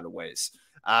in a lot of ways.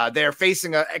 They're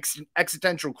facing an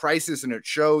existential crisis, and it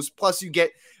shows. Plus, you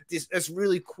get this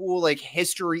really cool like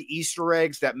history Easter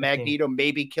eggs that Magneto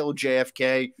maybe killed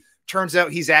JFK. Turns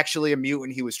out he's actually a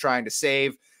mutant he was trying to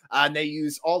save. And they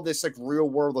use all this like real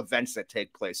world events that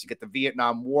take place. You get the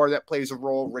Vietnam War that plays a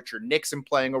role, Richard Nixon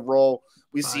playing a role.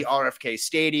 We see RFK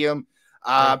Stadium,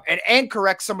 and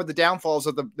correct some of the downfalls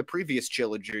of the previous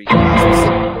trilogy,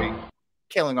 specifically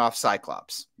killing off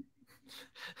Cyclops.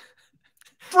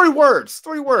 3 words.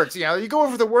 You know, you go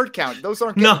over the word count. Those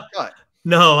aren't getting cut.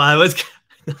 No, I was.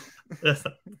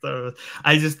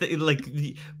 I just think, like,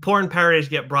 porn parodies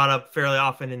get brought up fairly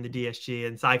often in the DSG,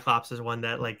 and Cyclops is one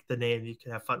that, like, the name you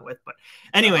can have fun with. But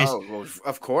anyways, well,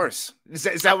 of course. Is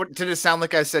that what did it sound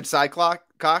like? I said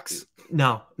Cyclops?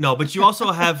 No. But you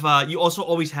also have you also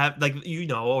always have, like,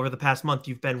 over the past month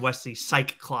you've been Wesley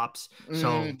Cyclops,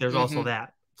 so there's also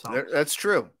that. So that's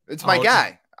true. It's my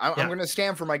guy. I'm going to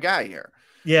stand for my guy here.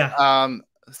 Yeah.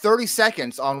 30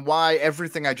 seconds on why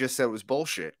everything I just said was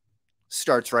bullshit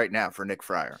starts right now for Nick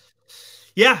Fryer.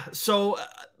 Yeah. So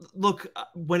look,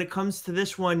 when it comes to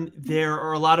this one, there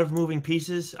are a lot of moving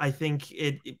pieces. I think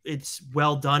it's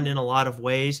well done in a lot of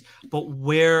ways, but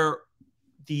where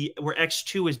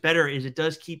X2 is better is it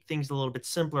does keep things a little bit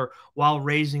simpler while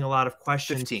raising a lot of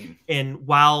questions. 15. And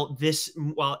while Days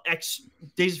of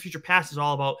Future Past is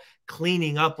all about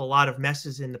cleaning up a lot of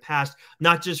messes in the past,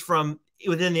 not just from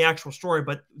within the actual story,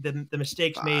 but the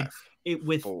mistakes 5, made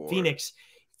with 4, Phoenix.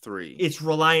 3. It's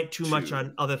reliant too much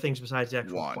on other things besides the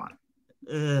actual plot.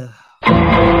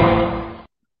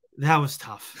 That was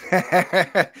tough.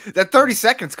 That 30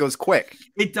 seconds goes quick.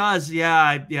 It does.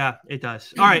 Yeah, it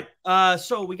does. All right.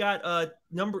 So we got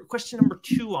question number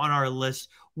 2 on our list.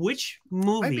 Which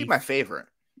movie might be my favorite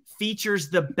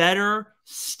features the better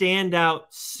standout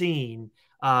scene?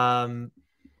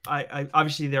 I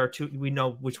obviously there are 2. We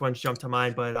know which ones jump to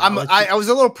mind, but I was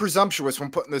a little presumptuous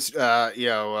when putting this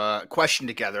question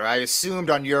together. I assumed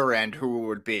on your end who it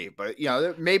would be, but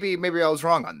maybe I was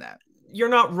wrong on that. You're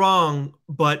not wrong,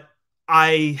 but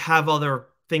I have other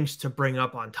things to bring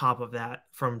up on top of that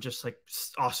from just like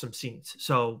awesome scenes.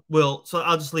 So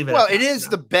I'll just leave it. Well, it is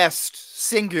the best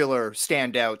singular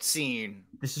standout scene.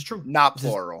 This is true. Not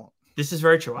plural. This is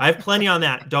very true. I have plenty on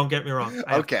that. Don't get me wrong.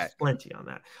 I have plenty on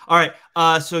that. All right.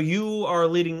 So you are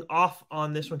leading off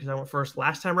on this one because I went first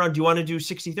last time around. Do you want to do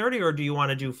 60-30 or do you want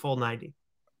to do full 90?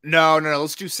 No.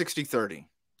 Let's do 60-30.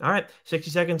 All right. 60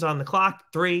 seconds on the clock.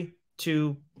 3,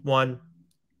 2, 1.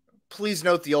 Please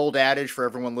note the old adage for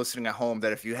everyone listening at home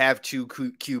that if you have 2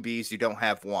 QBs, you don't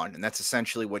have 1. And that's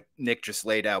essentially what Nick just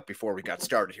laid out before we got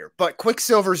started here. But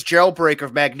Quicksilver's jailbreak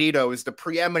of Magneto is the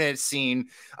preeminent scene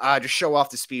to show off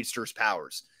the speedster's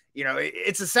powers. You know,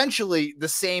 it's essentially the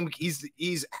same.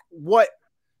 He's what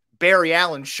Barry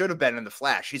Allen should have been in The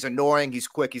Flash. He's annoying. He's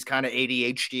quick. He's kind of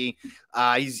ADHD.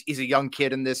 He's a young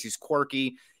kid in this. He's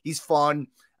quirky. He's fun.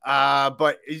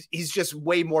 But he's just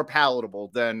way more palatable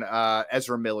than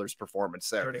Ezra Miller's performance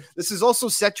there. 30. This is also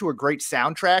set to a great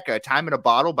soundtrack, Time in a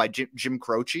Bottle by Jim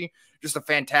Croce. Just a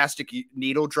fantastic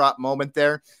needle drop moment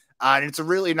there. And it's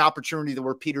really an opportunity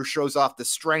where Peter shows off the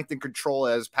strength and control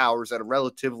of his powers at a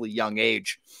relatively young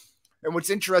age. And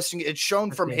what's interesting, it's shown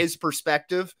from his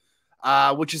perspective,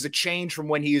 which is a change from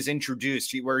when he is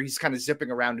introduced, where he's kind of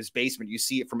zipping around his basement. You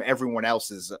see it from everyone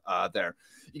else's there.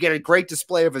 You get a great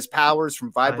display of his powers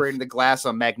from vibrating the glass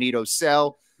on Magneto's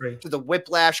cell to the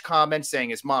Whiplash comment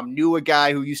saying his mom knew a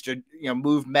guy who used to,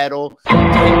 move metal, to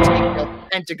him taking out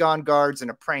Pentagon guards in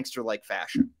a prankster-like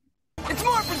fashion. It's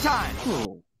Morphin' time!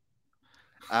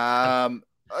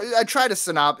 I try to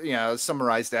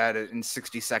summarize that in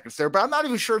 60 seconds there, but I'm not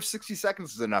even sure if 60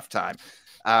 seconds is enough time.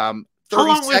 30 How long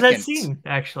was that seconds. scene,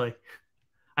 actually?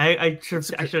 I should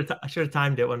have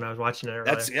timed it when I was watching it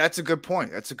earlier. That's a good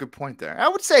point. That's a good point there. I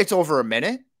would say it's over a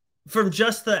minute. From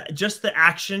just the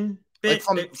action bit,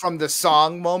 like from the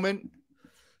song moment.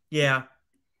 Yeah,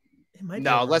 it might be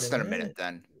less than a minute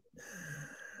then.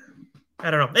 I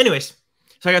don't know. Anyways,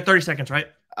 so I got 30 seconds, right?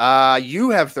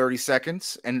 You have 30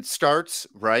 seconds, and it starts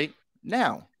right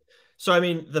now. So I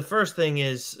mean, the first thing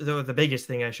is the biggest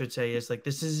thing I should say is like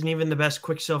this isn't even the best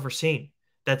Quicksilver scene.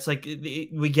 That's like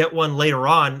we get one later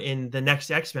on in the next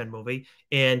X-Men movie,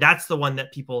 and that's the one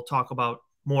that people talk about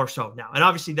more so now. And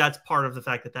obviously, that's part of the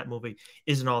fact that that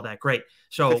isn't all that great.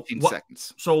 So 15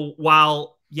 seconds. So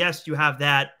while yes, you have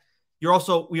that, you're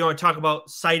also we want to talk about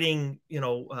citing,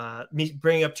 me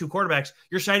bringing up 2 quarterbacks.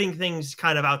 You're citing things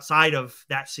kind of outside of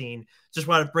that scene. Just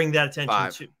want to bring that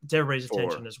attention to everybody's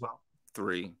attention as well.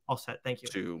 3, all set. Thank you.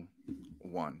 2,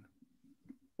 1.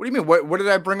 What do you mean? What did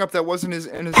I bring up that wasn't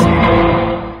in his?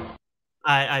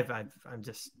 I'm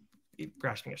just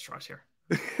grasping at straws here.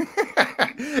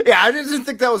 Yeah, I didn't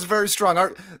think that was very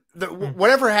strong.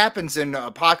 Whatever happens in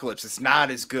Apocalypse is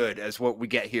not as good as what we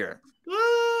get here.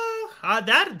 That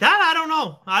I don't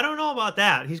know. I don't know about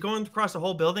that. He's going across the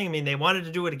whole building. I mean, they wanted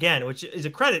to do it again, which is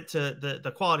a credit to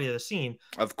the quality of the scene.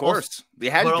 Of course, they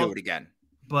had to do it again.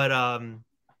 But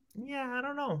yeah, I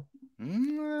don't know.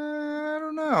 I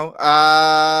don't know.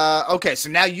 Okay, so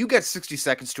now you get 60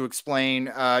 seconds to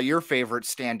explain your favorite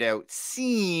standout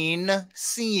scene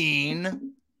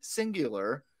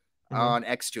singular on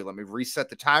X2. Let me reset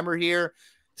the timer here.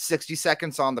 60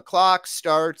 seconds on the clock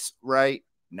starts right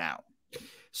now.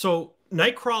 So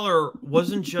Nightcrawler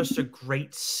wasn't just a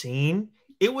great scene.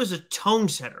 It was a tone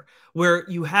setter where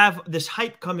you have this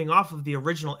hype coming off of the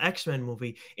original X-Men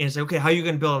movie. And it's like, okay, how are you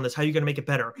going to build on this? How are you going to make it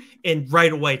better? And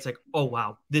right away, it's like, oh,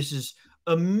 wow, this is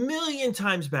a million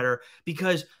times better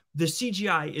because the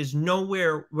CGI is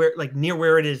nowhere near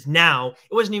where it is now.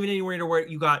 It wasn't even anywhere near where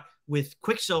you got with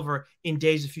Quicksilver in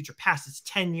Days of Future Past. It's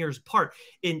 10 years apart.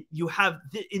 And you have,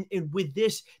 with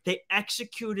this, they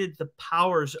executed the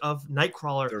powers of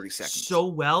Nightcrawler 30 seconds. So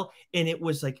well. And it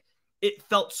was like, it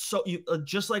felt so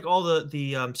just like all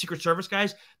the Secret Service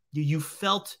guys, you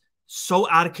felt so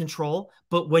out of control.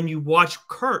 But when you watch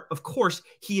Kurt, of course,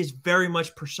 he is very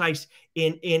much precise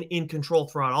in control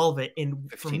throughout all of it.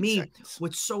 And for me,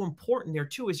 what's so important there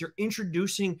too is you're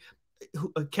introducing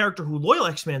a character who loyal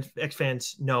X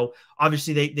fans know.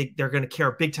 Obviously, they're going to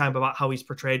care big time about how he's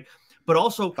portrayed, but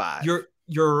also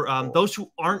those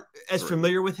who aren't as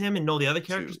familiar with him and know the other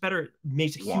characters better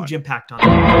makes a huge impact on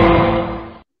them.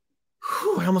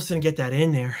 Whew, I almost didn't get that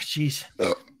in there. Jeez.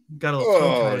 Got a little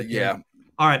tongue-tied. Yeah.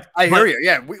 All right. I hear you.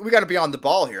 Yeah, we got to be on the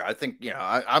ball here. I think,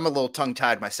 I'm a little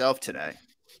tongue-tied myself today.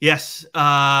 Yes.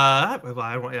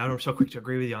 I'm so quick to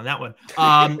agree with you on that one.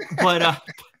 But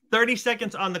 30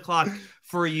 seconds on the clock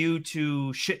for you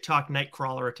to shit talk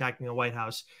Nightcrawler attacking the White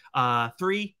House.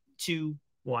 3, 2,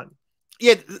 1.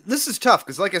 Yeah, this is tough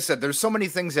because, like I said, there's so many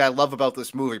things that I love about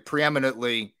this movie,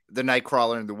 preeminently the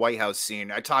Nightcrawler and the White House scene.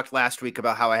 I talked last week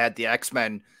about how I had the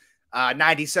X-Men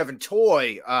 97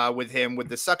 toy with him with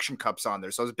the suction cups on there,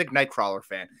 so I was a big Nightcrawler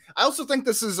fan. I also think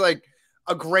this is like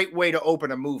a great way to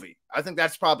open a movie. I think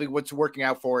that's probably what's working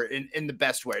out for it in the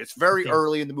best way. It's very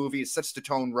early in the movie. It sets the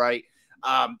tone right.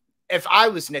 If I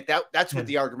was Nick, that's what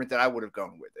the argument that I would have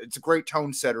gone with. It's a great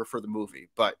tone setter for the movie,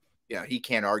 but yeah, he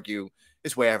can't argue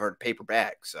his way out of a paper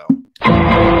bag. So,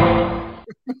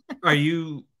 are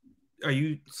you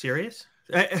serious?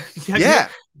 Yeah,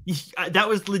 that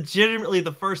was legitimately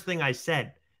the first thing I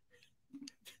said.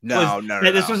 No.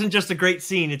 This wasn't just a great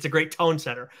scene; it's a great tone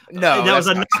setter. No, that was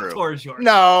a knock towards yours.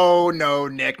 No,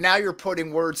 Nick. Now you're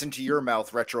putting words into your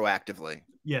mouth retroactively.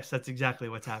 Yes, that's exactly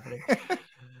what's happening.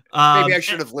 Maybe I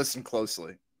should have listened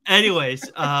closely. Anyways,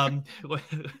 I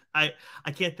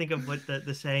can't think of what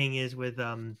the saying is with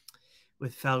Felger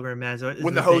and Mazzo.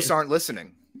 When the hosts aren't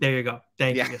listening. There you go.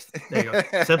 Thank you. Yes, there you go.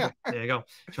 Simple. There you go.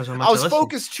 Shows how much I was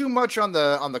focused too much on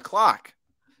the clock.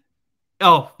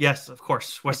 Oh yes, of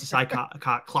course. Wesley Side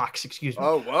clocks. Excuse me.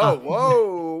 Oh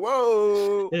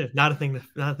whoa! Not a thing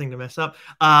to mess up.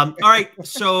 All right.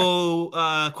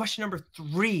 So question number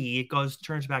 3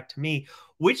 turns back to me.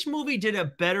 Which movie did a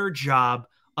better job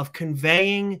of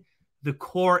conveying the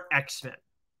core X-Men?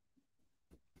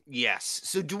 Yes.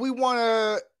 So do we want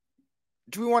to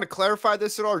clarify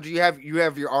this at all, or do you have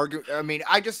your argument? I mean,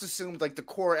 I just assumed like the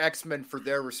core X-Men for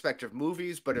their respective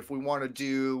movies, but if we want to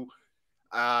do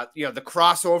the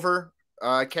crossover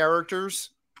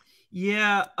characters.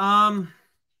 Yeah. I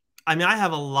mean, I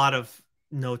have a lot of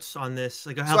notes on this,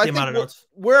 like a healthy amount of notes.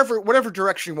 Whatever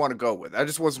direction you want to go with. I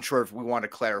just wasn't sure if we want to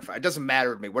clarify. It doesn't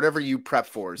matter to me. Whatever you prep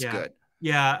for is good.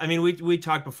 Yeah. I mean, we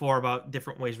talked before about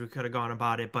different ways we could have gone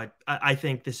about it, but I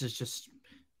think this is just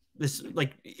this,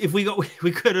 like, if we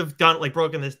could have done like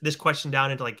broken this question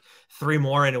down into like 3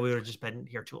 more, and we would have just been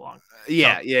here too long.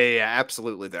 Yeah,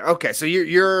 absolutely there. Okay, so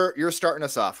you're starting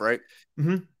us off, right?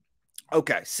 Mm-hmm.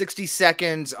 Okay, 60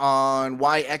 seconds on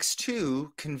why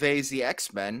X2 conveys the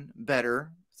X-Men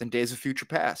better than Days of Future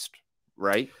Past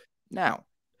right now.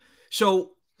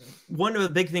 So one of the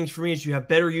big things for me is you have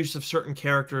better use of certain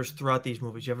characters throughout these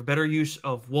movies. You have a better use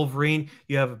of Wolverine.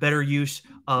 You have a better use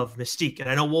of Mystique. And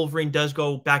I know Wolverine does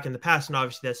go back in the past, and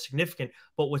obviously that's significant.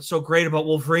 But what's so great about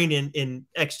Wolverine in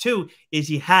X2 is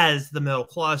he has the metal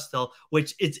claws still,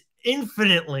 which it's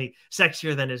infinitely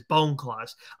sexier than his bone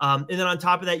claws. And then on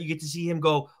top of that, you get to see him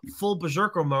go full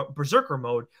berserker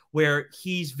mode, where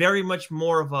he's very much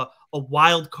more of a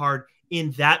wild card in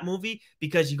that movie,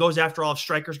 because he goes after all of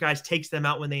Stryker's guys, takes them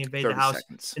out when they invade the house,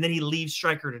 and then he leaves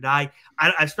Stryker to die.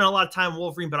 I've spent a lot of time with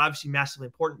Wolverine, but obviously massively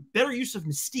important. Better use of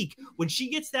Mystique. When she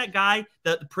gets that guy,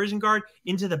 the prison guard,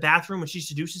 into the bathroom when she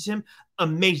seduces him,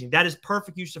 amazing. That is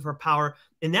perfect use of her power.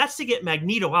 And that's to get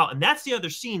Magneto out. And that's the other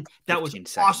scene that was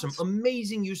awesome.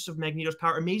 Amazing use of Magneto's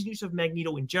power. Amazing use of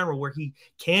Magneto in general, where he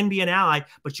can be an ally,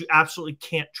 but you absolutely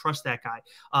can't trust that guy.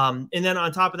 And then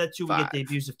on top of that, too, we get the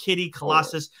abuse of Kitty,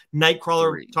 Colossus,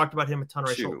 Nightcrawler. We talked about him a ton,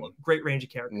 right? So great range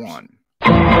of characters.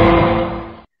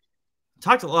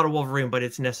 Talked a lot of Wolverine, but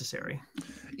it's necessary.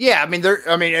 Yeah, I mean,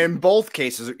 in both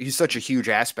cases, he's such a huge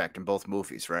aspect in both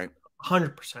movies, right?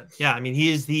 100%. Yeah, I mean,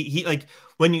 he like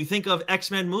when you think of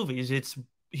X-Men movies, it's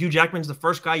Hugh Jackman's the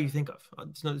first guy you think of.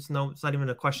 It's not even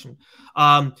a question.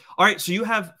 All right, so you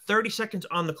have 30 seconds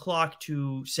on the clock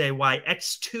to say why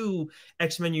X2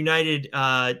 X-Men United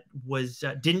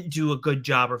didn't do a good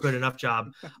job or good enough job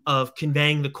of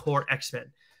conveying the core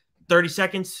X-Men. 30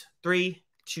 seconds. 3,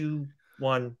 2,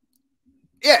 1.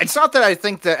 Yeah, it's not that I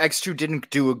think that X2 didn't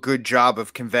do a good job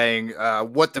of conveying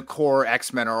what the core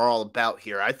X-Men are all about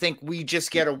here. I think we just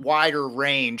get a wider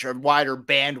range, a wider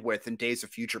bandwidth in Days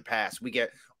of Future Past. We get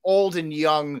old and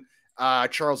young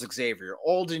Charles Xavier,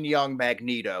 old and young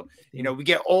Magneto. You know, we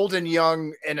get old and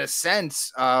young, in a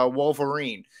sense,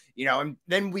 Wolverine. You know, and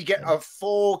then we get a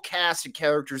full cast of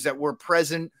characters that were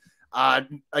present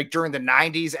like during the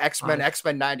 90s X-Men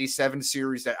 97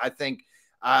 series that I think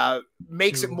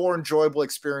makes it more enjoyable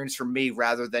experience for me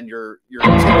rather than your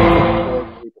typical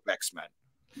group of X-Men.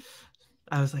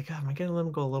 I was like, am I going to let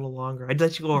him go a little longer? I'd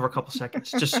let you go over a couple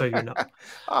seconds, just so you know.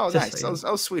 Oh, just nice. So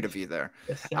that was sweet of you there.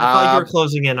 Yes, I thought you were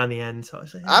closing in on the end. So I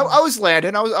was like, I was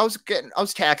landing. I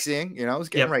was taxiing, you know, I was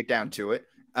getting right down to it.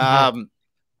 All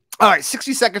right,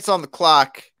 60 seconds on the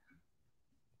clock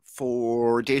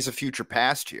for Days of Future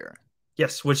Past here.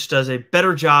 Yes, which does a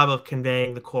better job of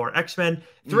conveying the core X-Men.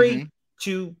 3,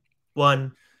 2,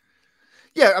 1.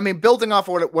 Yeah, I mean, building off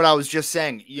what I was just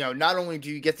saying, you know, not only do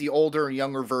you get the older and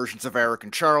younger versions of Eric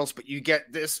and Charles, but you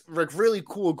get this like really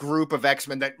cool group of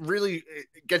X-Men that really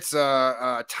gets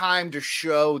time to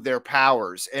show their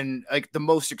powers in like the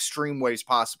most extreme ways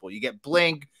possible. You get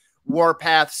Blink,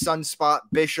 Warpath, Sunspot,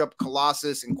 Bishop,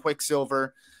 Colossus, and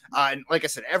Quicksilver. And like I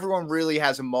said, everyone really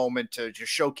has a moment to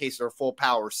just showcase their full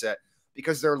power set.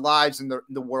 because their lives in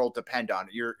the world depend on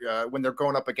it. You're when they're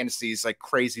going up against these like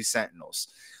crazy Sentinels.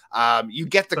 You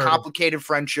get the complicated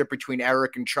friendship between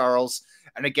Eric and Charles.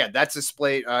 And again, that's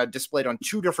displayed on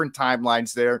two different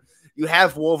timelines there. You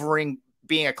have Wolverine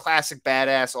being a classic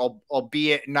badass,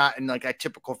 albeit not in like a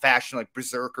typical fashion, like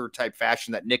Berserker type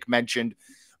fashion that Nick mentioned.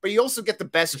 But you also get the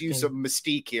best use of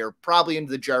Mystique here, probably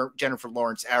into the Jennifer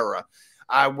Lawrence era,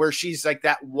 where she's like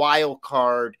that wild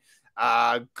card,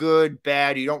 good,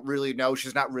 bad. You don't really know.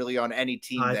 She's not really on any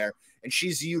team there. And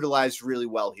she's utilized really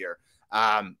well here.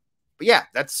 But yeah,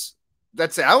 that's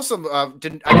it. I also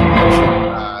didn't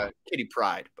mention Kitty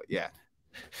Pryde, but yeah.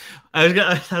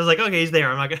 I was like, okay, he's there.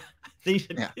 I'm not gonna.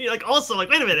 You're like, also like,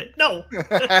 wait a minute, no.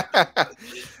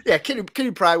 Yeah,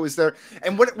 Kitty Pryde was there,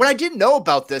 and what I didn't know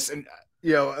about this, and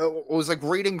you know, it was like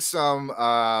reading some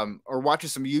or watching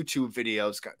some YouTube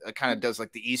videos. It kind of does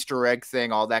like the Easter egg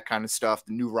thing, all that kind of stuff,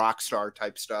 the new Rockstar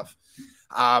type stuff,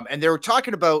 and they were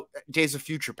talking about Days of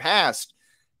Future Past.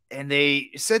 And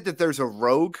they said that there's a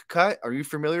Rogue cut. Are you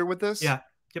familiar with this? Yeah.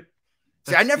 Yep.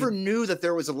 See, I never knew that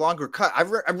there was a longer cut. I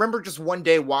remember just one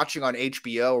day watching on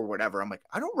HBO or whatever. I'm like,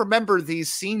 I don't remember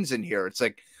these scenes in here. It's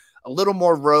like a little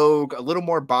more Rogue, a little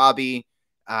more Bobby.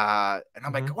 And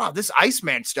I'm like, wow, this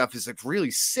Iceman stuff is like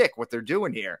really sick what they're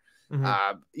doing here.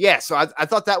 Yeah, so I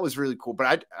thought that was really cool.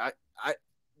 But I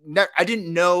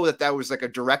didn't know that was like a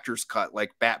director's cut,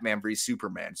 like Batman v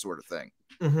Superman sort of thing.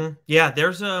 Yeah,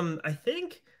 there's I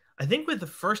think with the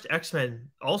first X-Men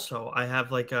also, I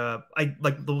have like the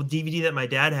DVD that my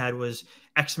dad had was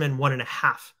X-Men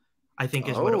 1.5, I think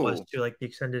is what it was too, like the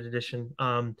extended edition.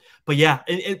 But yeah,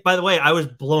 and by the way, I was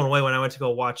blown away when I went to go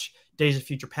watch Days of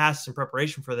Future Past in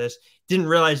preparation for this. Didn't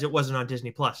realize it wasn't on Disney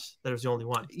Plus. That was the only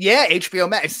one. Yeah, HBO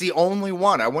Max. It's the only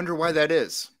one. I wonder why that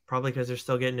is. Probably because they're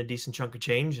still getting a decent chunk of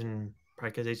change, and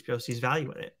probably because HBO sees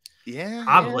value in it. Yeah,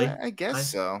 probably. Yeah, I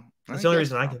guess so. That's the only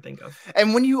reason I can think of.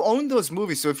 And when you own those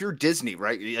movies, so if you're Disney,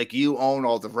 right, like you own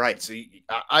all the rights, so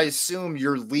I assume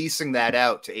you're leasing that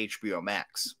out to HBO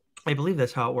Max. I believe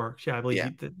that's how it works. Yeah, I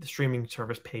believe the streaming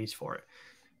service pays for it.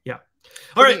 Yeah.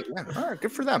 All right.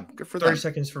 Good for them. Good for 30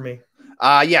 seconds for me.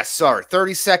 Yes, sorry.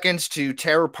 30 seconds to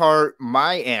tear apart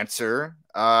my answer.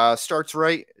 Starts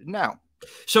right now.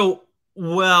 So,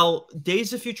 well,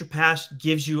 Days of Future Past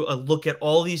gives you a look at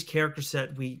all these characters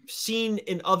that we've seen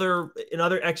in other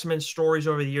X-Men stories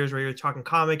over the years, where you're talking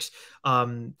comics,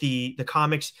 the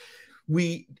comics.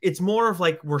 It's more of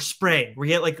like we're spraying. We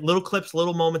get like little clips,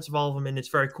 little moments of all of them, and it's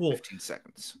very cool. 15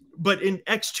 seconds. But in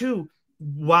X2,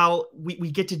 while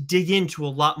we get to dig into a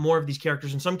lot more of these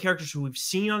characters, and some characters who we've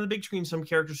seen on the big screen, some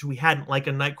characters who we hadn't, like a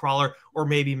Nightcrawler or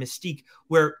maybe Mystique,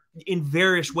 where in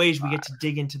various ways we get to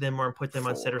dig into them or put them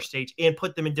on center stage and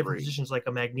put them in different positions, like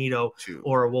a Magneto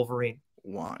or a Wolverine.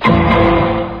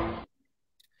 That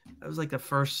was like the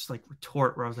first like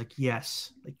retort where I was like,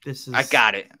 yes, like this is. I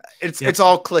got it. It's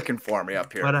all clicking for me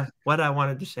up here. What I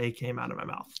wanted to say came out of my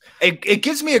mouth. It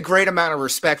gives me a great amount of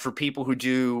respect for people who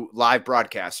do live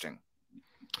broadcasting.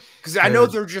 Because I know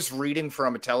they're just reading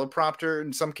from a teleprompter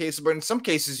in some cases, but in some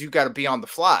cases you got to be on the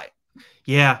fly.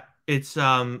 Yeah, it's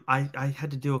I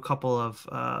had to do a couple of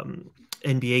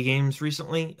NBA games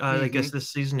recently, I guess this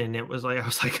season, and I was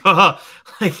like, oh,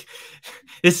 like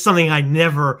this is something I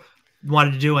never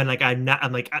wanted to do, and like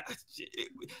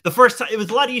the first time it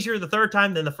was a lot easier the third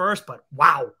time than the first, but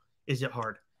wow, is it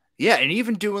hard. Yeah, and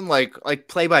even doing like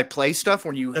play-by-play stuff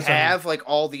when you have like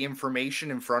all the information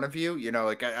in front of you, you know,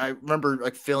 like I remember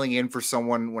like filling in for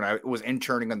someone when I was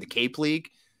interning on the Cape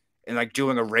League and like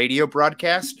doing a radio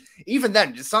broadcast. Even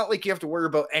then, it's not like you have to worry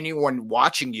about anyone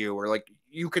watching you, or like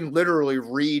you can literally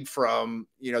read from,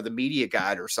 you know, the media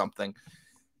guide or something.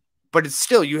 But it's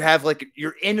still, you have like,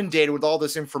 you're inundated with all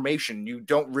this information. You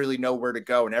don't really know where to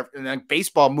go. And then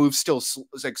baseball moves still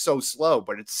is like so slow,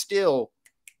 but it's still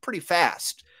pretty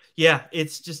fast. Yeah,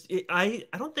 it's just I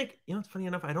don't think, you know, it's funny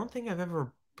enough, I don't think I've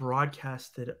ever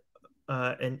broadcasted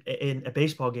in a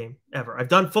baseball game ever. I've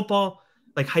done football,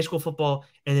 like high school football,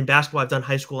 and in basketball I've done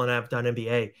high school and I've done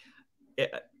NBA.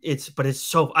 But it's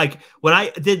so like when I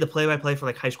did the play-by-play for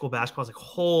like high school basketball, I was like,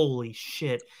 holy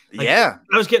shit. Like, yeah.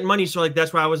 I was getting money, so like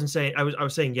that's why I wasn't saying I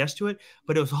was saying yes to it,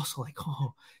 but it was also like,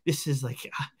 oh, this is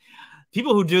like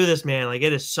people who do this, man, like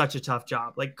it is such a tough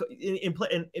job. Like in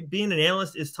being an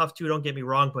analyst is tough too, don't get me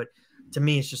wrong, but to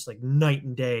me it's just like night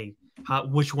and day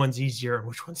which one's easier and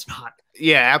which one's not.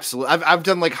 Yeah, absolutely. I've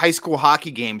done like high school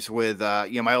hockey games with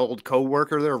you know, my old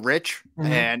coworker there, Rich,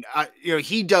 and you know,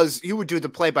 he would do the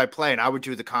play-by-play and I would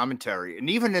do the commentary. And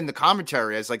even in the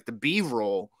commentary as like the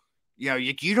B-roll, you know,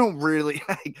 you don't really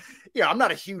like, you know, I'm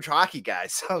not a huge hockey guy,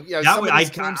 so you know, some of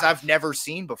these games I've never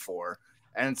seen before.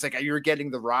 And it's like you're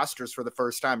getting the rosters for the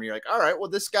first time. And you're like, all right, well,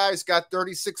 this guy's got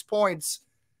 36 points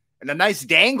and a nice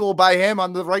dangle by him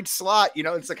on the right slot. You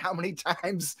know, it's like, how many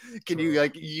times can you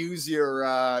like use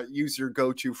your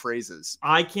go-to phrases?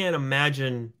 I can't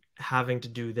imagine having to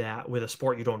do that with a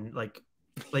sport you don't like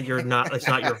you're not, it's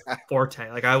not your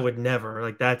forte. Like I would never.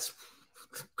 Like that's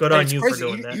good on you for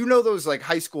doing that. You know those like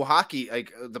high school hockey,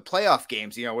 like the playoff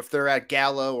games, you know, if they're at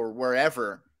Gallo or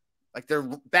wherever, like they're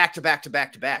back to back to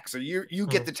back to back. So you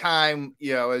get the time,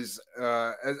 you know, as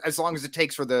long as it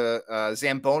takes for the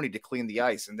Zamboni to clean the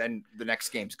ice, and then the next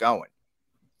game's going.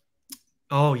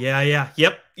 Oh yeah.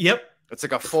 Yep. It's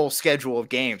like a full schedule of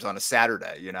games on a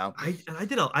Saturday, you know. I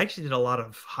actually did a lot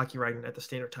of hockey writing at the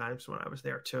Standard Times when I was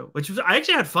there too, which was I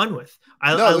actually had fun with.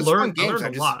 I learned a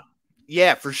lot.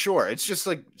 Yeah, for sure. It's just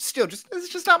like it's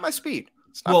just not my speed.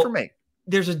 It's not for me.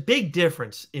 There's a big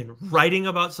difference in writing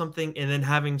about something and then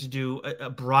having to do a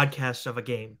broadcast of a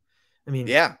game. I mean,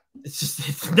 yeah,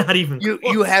 it's not even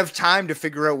you have time to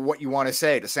figure out what you want to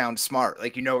say to sound smart,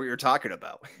 like you know what you're talking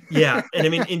about. Yeah, and I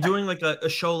mean, in doing like a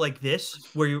show like this,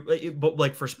 where you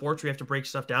like for sports, we have to break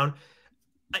stuff down.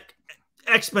 Like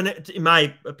in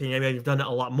my opinion, I mean, I've done it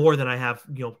a lot more than I have,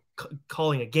 you know,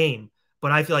 calling a game.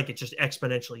 But I feel like it's just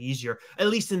exponentially easier, at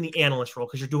least in the analyst role,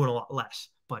 because you're doing a lot less.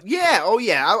 But yeah,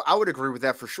 I would agree with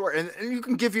that for sure. And you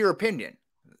can give your opinion.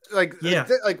 Like, yeah,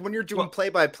 like when you're doing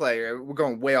play-by-play, we're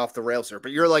going way off the rails here,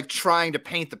 but you're like trying to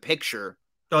paint the picture.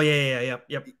 Oh yep,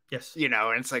 yes. You know,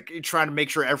 and it's like you're trying to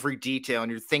make sure every detail,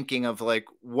 and you're thinking of like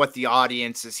what the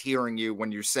audience is hearing you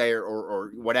when you say or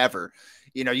whatever.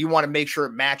 You know, you want to make sure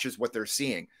it matches what they're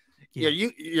seeing. Yeah,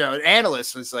 you know, an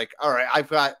analyst is like, all right, I've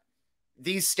got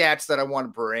these stats that I want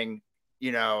to bring,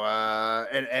 you know,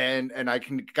 and I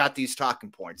got these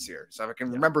talking points here. So if I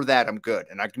can remember that, I'm good.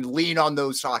 And I can lean on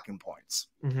those talking points.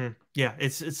 Mm-hmm. Yeah,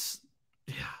 it's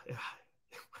yeah.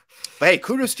 But hey,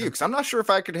 kudos to you, because I'm not sure if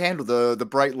I could handle the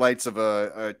bright lights of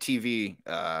a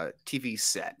TV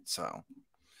set. So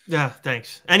yeah,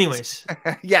 thanks. Anyways.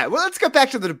 Yeah, well, let's get back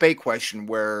to the debate question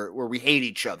where we hate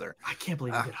each other. I can't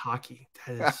believe you did hockey.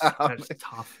 That is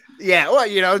tough. Yeah, well,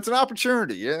 you know, it's an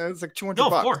opportunity. Yeah, it's like $200.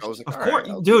 Of course, I was like, of course.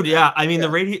 Right, dude. Yeah, I mean, the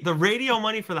radio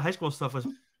money for the high school stuff was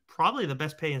probably the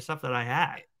best paying stuff that I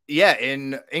had. Yeah,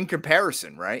 in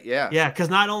comparison, right? Yeah, yeah, because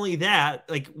not only that,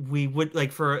 like we would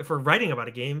like for writing about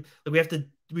a game, like we have to.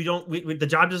 The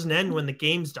job doesn't end when the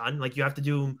game's done. Like you have to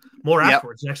do more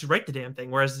afterwards. You actually write the damn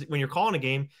thing. Whereas when you're calling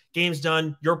a game's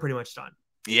done, you're pretty much done.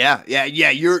 Yeah.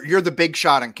 You're the big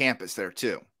shot on campus there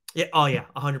too. Yeah. Oh yeah.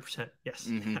 100%. Yes.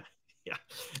 Mm-hmm. Yeah.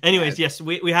 Anyways, yes,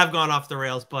 we have gone off the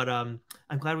rails, but I'm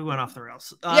glad we went off the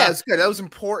rails. Yeah, it's good. That was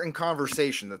important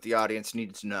conversation that the audience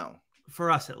needed to know. For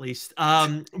us at least.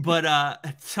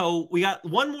 So we got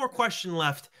one more question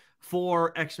left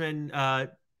for X-Men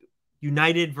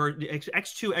United versus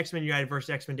X2 X-Men United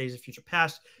versus X-Men Days of Future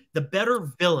Past. The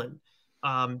better villain.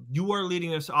 You are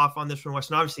leading us off on this one,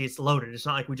 Weston. Obviously, it's loaded. It's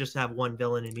not like we just have one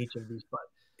villain in each of these, but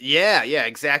yeah,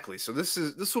 exactly. So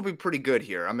this will be pretty good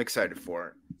here. I'm excited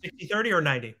for it. 60-30 or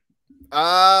 90?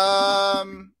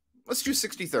 Let's do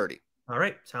 60-30. All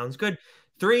right, sounds good.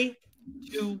 3,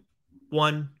 2,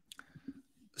 1.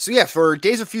 So yeah, for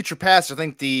Days of Future Past, I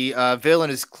think the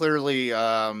villain is clearly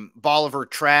Bolivar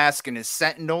Trask and his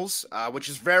Sentinels, which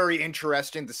is very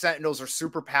interesting. The Sentinels are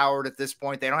super powered at this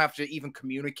point. They don't have to even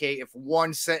communicate. If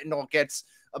one Sentinel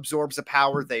absorbs the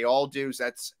power, they all do. So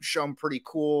that's shown pretty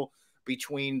cool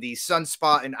between the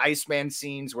Sunspot and Iceman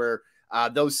scenes where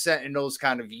those Sentinels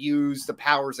kind of use the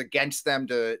powers against them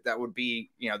that would be,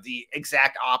 you know, the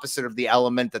exact opposite of the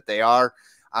element that they are.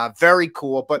 Very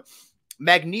cool. But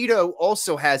Magneto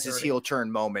also has his heel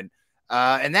turn moment,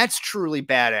 and that's truly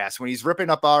badass when he's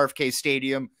ripping up RFK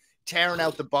Stadium, tearing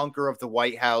out the bunker of the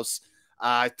White House,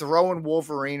 throwing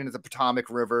Wolverine into the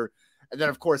Potomac River. And then,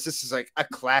 of course, this is like a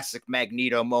classic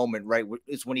Magneto moment, right?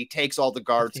 Is when he takes all the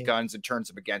guards' guns and turns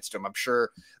them against him. I'm sure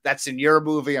that's in your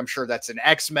movie. I'm sure that's in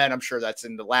X-Men. I'm sure that's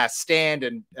in The Last Stand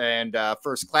and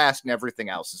First Class and everything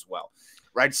else as well.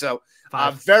 Right. So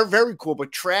very, very cool.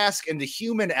 But Trask and the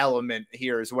human element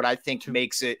here is what I think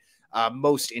makes it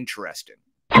most interesting.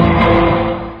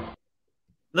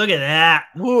 Look at that.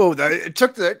 Whoa. It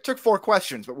took 4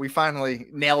 questions, but we finally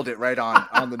nailed it right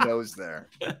on the nose there.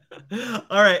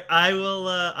 All right. I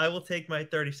will take my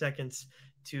 30 seconds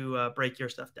to break your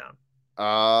stuff down.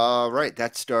 All right.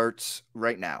 That starts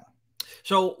right now.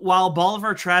 So while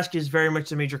Bolivar Trask is very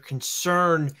much a major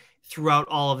concern throughout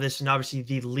all of this, and obviously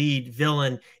the lead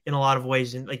villain in a lot of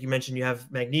ways, and like you mentioned, you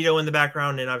have Magneto in the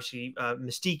background, and obviously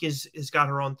Mystique has got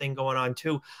her own thing going on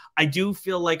too. I do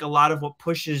feel like a lot of what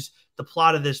pushes the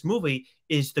plot of this movie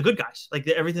is the good guys, like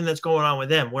everything that's going on with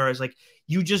them. Whereas like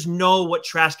you just know what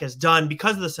Trask has done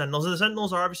because of the Sentinels, and the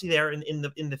Sentinels are obviously there in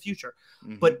the future,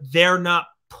 but they're not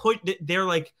they're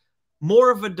like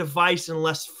more of a device and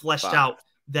less fleshed out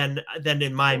than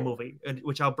in my movie,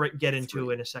 which I'll get into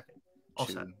in a second. All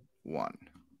set. 1.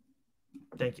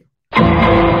 Thank you.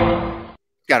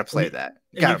 Got to play that.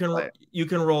 You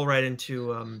can roll right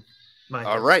into my.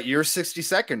 All right, your 60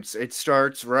 seconds. It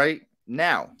starts right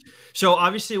now. So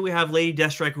obviously we have Lady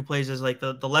Deathstrike, who plays as like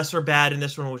the lesser bad in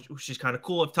this one, which is kind of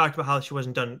cool. I've talked about how she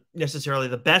wasn't done necessarily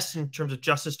the best in terms of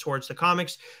justice towards the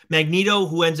comics. Magneto,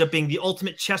 who ends up being the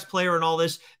ultimate chess player and all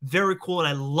this, very cool, and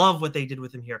I love what they did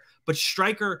with him here. But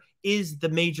Stryker is the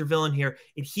major villain here,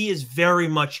 and he is very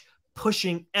much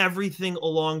pushing everything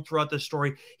along throughout the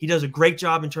story. He does a great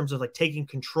job in terms of like taking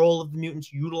control of the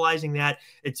mutants, utilizing that.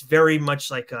 It's very much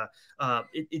like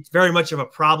it's very much of a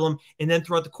problem. And then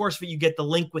throughout the course of it, you get the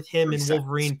link with him and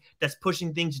Wolverine that's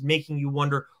pushing things and making you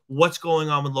wonder what's going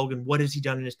on with Logan. What has he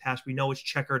done in his past? We know it's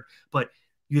checkered, but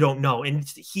you don't know. And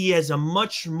he has a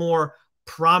much more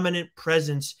prominent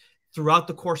presence throughout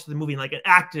the course of the movie, like an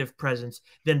active presence,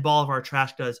 than Bolivar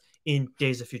Trask does in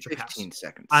Days of Future Past. 15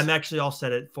 seconds. I'm actually all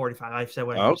set at 45. I've said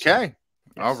what I Okay. Yes.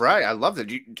 All right. I love that.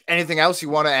 Anything else you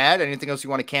want to add? Anything else you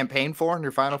want to campaign for in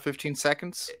your final 15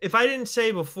 seconds? If I didn't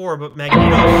say before, but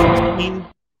Magneto.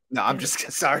 No, I'm just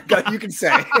sorry. You can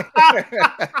say.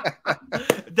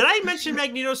 Did I mention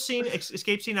Magneto's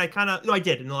escape scene? No, I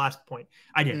did in the last point.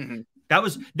 I did. That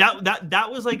was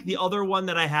like the other one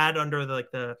that I had under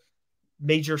the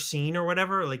major scene or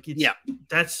whatever. Like,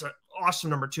 that's awesome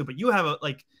number 2. But you have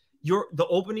the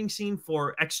opening scene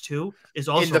for X2 is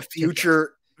also in the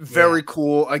future. Very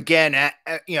cool. Again, out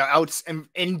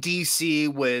in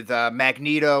DC with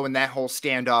Magneto and that whole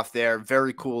standoff there.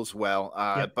 Very cool as well.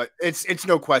 But it's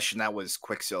no question that was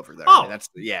Quicksilver there. Oh, I mean, that's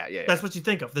That's what you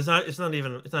think of. It's not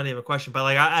even a question. But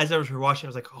like as I was rewatching, I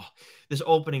was like, oh, this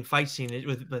opening fight scene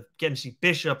with getting to see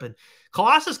Bishop and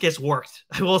Colossus gets worked.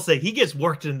 I will say he gets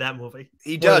worked in that movie.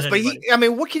 He does, but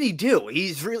what can he do?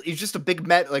 He's just a big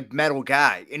metal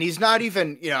guy, and he's not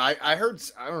even. I heard,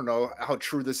 I don't know how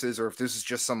true this is, or if this is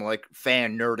just some like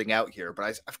fan nerding out here, but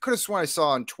I could have sworn I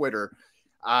saw on Twitter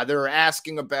they were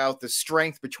asking about the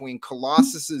strength between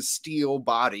Colossus's steel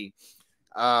body,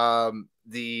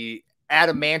 the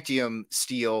adamantium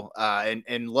steel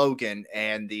in Logan,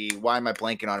 and the why am I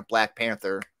blanking on it? Black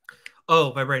Panther.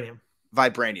 Oh, Vibranium.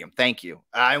 Thank you.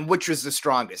 And which was the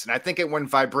strongest? And I think it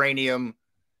went Vibranium.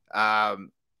 Now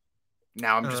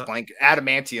I'm just blank.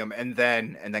 Adamantium, and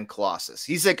then Colossus.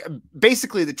 He's like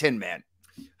basically the Tin Man.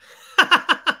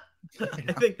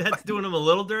 I think that's doing him a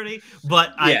little dirty,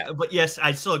 but yes,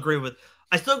 I still agree with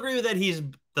that he's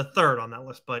the third on that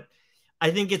list, but I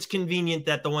think it's convenient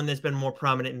that the one that's been more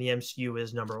prominent in the MCU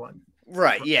is number 1.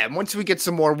 Right, yeah. Once we get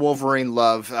some more Wolverine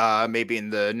love, maybe in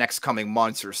the next coming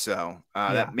months or so,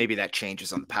 that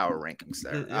changes on the power rankings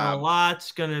there. A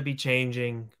lot's going to be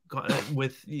changing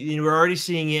with, we're already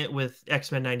seeing it with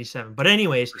X-Men 97. But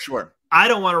anyways, for sure. I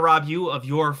don't want to rob you of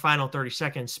your final 30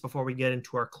 seconds before we get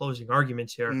into our closing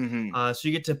arguments here. So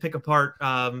you get to pick apart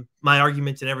my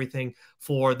arguments and everything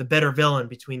for the better villain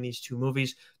between these two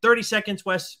movies. 30 seconds,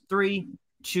 Wes. 3,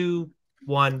 2,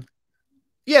 1.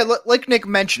 Yeah, like Nick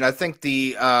mentioned, I think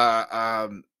the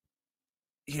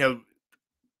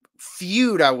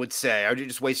feud, I would say, I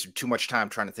just wasted too much time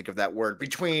trying to think of that word,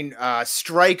 between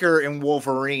Stryker and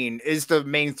Wolverine is the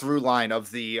main through line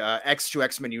of the X2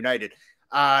 X-Men United.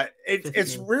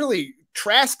 It's really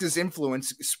Trask's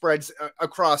influence spreads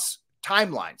across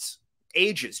timelines,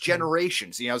 ages,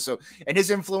 generations, and his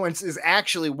influence is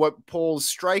actually what pulls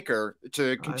Stryker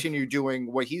to continue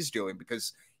doing what he's doing,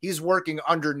 because he's working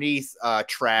underneath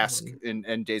Trask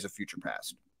in Days of Future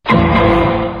Past.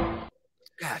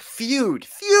 God,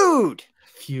 feud.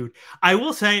 I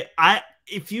will say, I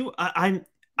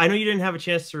know you didn't have a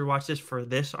chance to rewatch this for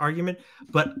this argument,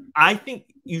 but I think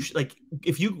you should,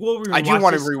 if you will rewatch I do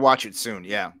want to rewatch it soon.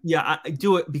 Yeah, I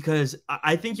do it, because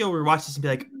I think you'll rewatch this and be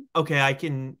like, okay, I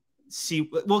can see.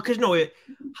 Well, because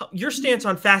your stance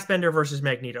on Fassbender versus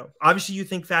Magneto. Obviously, you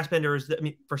think Fassbender is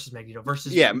versus Magneto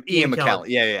versus Ian McKellen.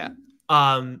 Yeah.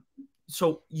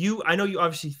 So I know you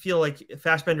obviously feel like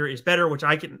Fassbender is better, which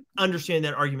I can understand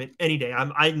that argument any day.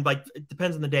 I'm like, it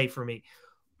depends on the day for me.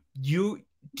 Do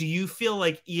you feel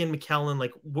like Ian McKellen,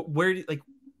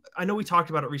 I know we talked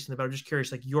about it recently, but I'm just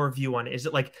curious, your view on it. Is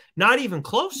it not even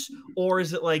close, or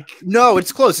is it no,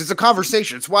 it's close. It's a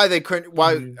conversation. It's why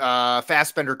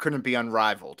Fassbender couldn't be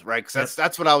unrivaled, right? Because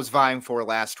that's what I was vying for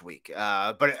last week.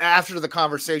 But after the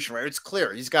conversation, right, it's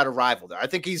clear he's got a rival there. I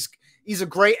think he's a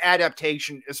great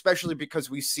adaptation, especially because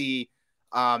we see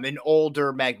an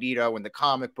older Magneto in the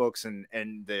comic books and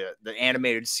the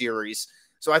animated series.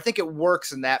 So I think it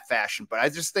works in that fashion. But I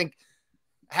just think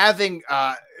having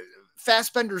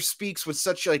Fassbender speaks with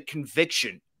such like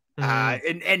conviction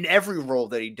in every role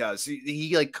that he does.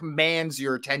 He like commands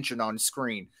your attention on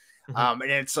screen. And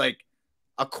it's like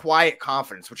a quiet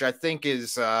confidence, which I think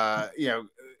is,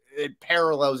 it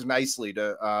parallels nicely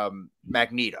to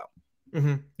Magneto.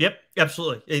 Yep,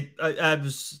 absolutely. I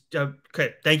was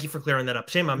okay. Thank you for clearing that up.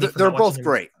 Shame on me. They're both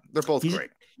great. They're both great.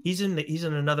 He's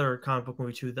in another comic book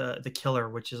movie too, the Killer,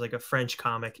 which is like a French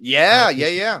comic. Yeah.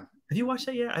 Have you watched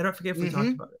that yet? I don't forget if we talked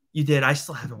about it. You did. I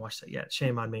still haven't watched that yet.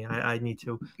 Shame on me. I need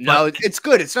to. No, it's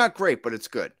good. It's not great, but it's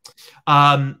good.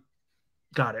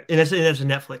 Got it. And it's a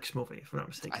Netflix movie, if I'm not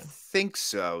mistaken. I think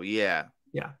so. Yeah.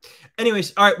 Yeah.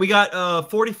 Anyways, all right, we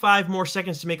got 45 more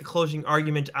seconds to make a closing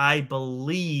argument. I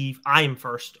believe I am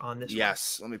first on this.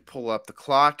 Yes. Let me pull up the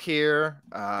clock here.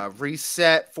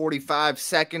 Reset. 45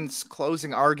 seconds.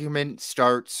 Closing argument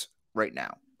starts right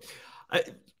now.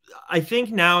 I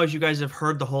think now, as you guys have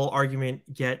heard the whole argument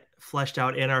get fleshed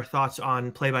out and our thoughts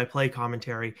on play-by-play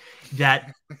commentary,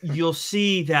 that you'll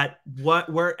see that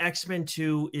where X-Men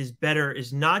 2 is better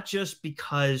is not just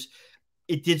because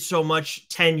it did so much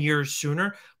 10 years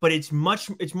sooner, but it's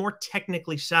more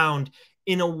technically sound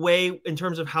in a way in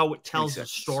terms of how it tells the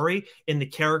story and the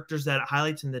characters that it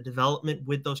highlights and the development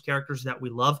with those characters that we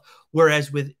love.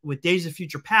 Whereas with Days of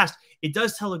Future Past, it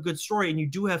does tell a good story and you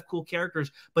do have cool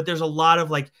characters, but there's a lot of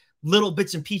like little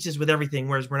bits and pieces with everything.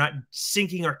 Whereas we're not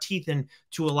sinking our teeth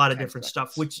into a lot of different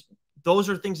stuff, which those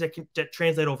are things that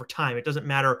translate over time. It doesn't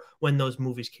matter when those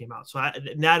movies came out. So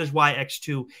that is why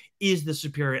X2 is the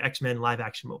superior X-Men live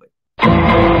action movie.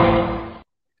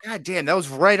 God damn, that was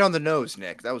right on the nose,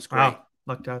 Nick. That was great. Wow.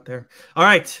 Lucked out there. All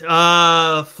right.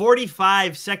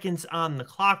 45 seconds on the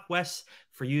clock, Wes,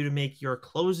 for you to make your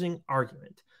closing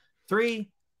argument. 3,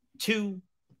 2,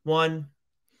 1.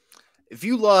 If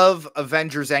you love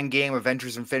Avengers Endgame,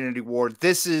 Avengers Infinity War,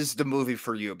 this is the movie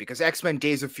for you because X-Men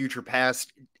Days of Future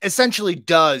Past essentially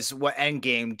does what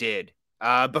Endgame did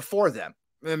before them.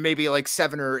 Maybe like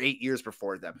 7 or 8 years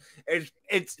before them.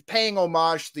 It's paying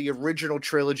homage to the original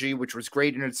trilogy, which was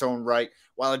great in its own right,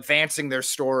 while advancing their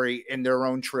story in their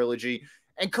own trilogy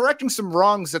and correcting some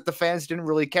wrongs that the fans didn't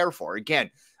really care for. Again,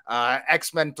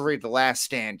 X-Men 3, The Last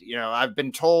Stand. You know, I've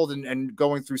been told and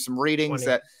going through some readings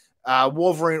that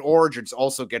Wolverine Origins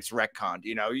also gets retconned.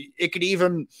 You know, it could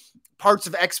even parts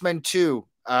of X-Men 2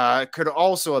 could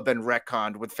also have been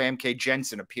retconned with Famke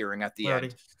Jensen appearing at the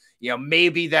end. You know,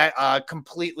 maybe that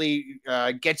completely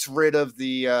gets rid of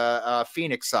the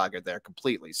Phoenix saga there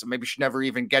completely. So maybe she never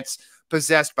even gets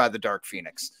possessed by the Dark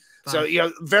Phoenix. Fine. So, you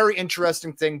know, very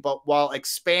interesting thing, but while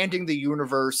expanding the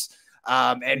universe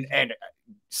and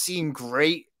seeing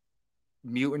great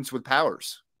mutants with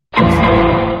powers.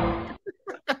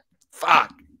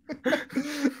 Fuck.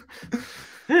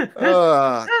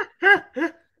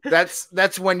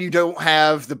 That's when you don't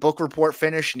have the book report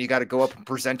finished and you got to go up and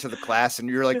present to the class and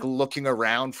you're like looking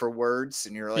around for words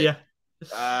and you're like,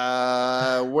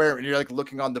 where? And you're like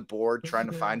looking on the board trying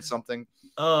to find something.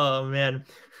 Oh man.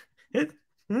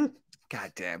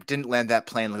 God damn, didn't land that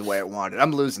plane the way I wanted.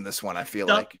 I'm losing this one. I feel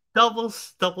like double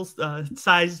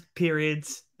size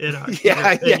periods. In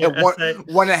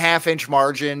 1.5 inch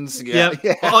margins. Yeah.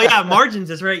 Oh yeah, margins.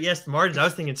 That's right. Yes, margins. I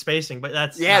was thinking spacing, but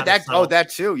that's that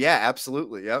too. Yeah,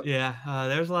 absolutely. Yep. Yeah.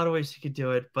 There's a lot of ways you could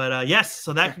do it, but yes.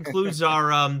 So that concludes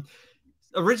our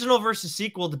original versus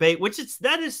sequel debate, which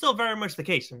that is still very much the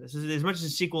case. And this is as much as a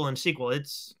sequel and sequel.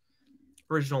 It's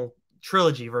original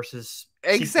trilogy versus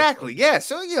exactly sequel. Yeah,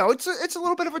 so you know it's a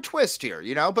little bit of a twist here,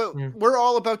 you know, but we're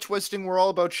all about twisting, we're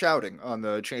all about shouting on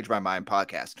the Change My Mind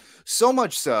podcast. So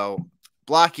much so,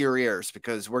 block your ears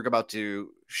because we're about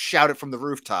to shout it from the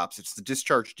rooftops. It's the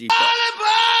Discharge Depot.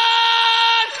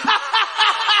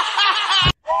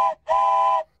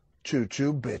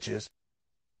 Choo-choo, bitches.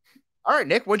 All right,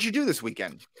 Nick, what'd you do this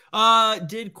weekend?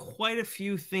 Did quite a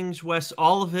few things, Wes.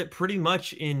 All of it pretty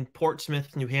much in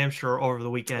Portsmouth, New Hampshire over the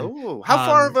weekend. Oh, how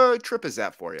far of a trip is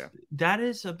that for you? That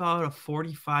is about a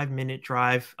 45-minute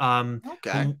drive.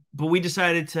 Okay. But we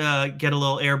decided to get a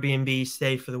little Airbnb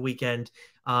stay for the weekend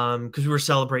because we were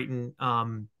celebrating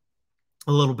a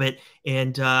little bit.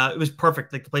 And it was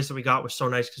perfect. Like the place that we got was so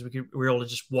nice because we were able to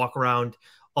just walk around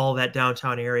all that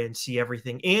downtown area and see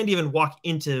everything and even walk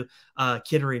into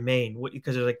Kittery, Maine,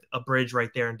 because there's like a bridge right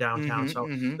there in downtown.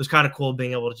 It was kind of cool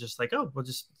being able to just like,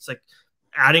 it's like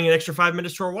adding an extra 5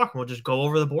 minutes to our walk and we'll just go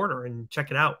over the border and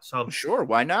check it out. So sure.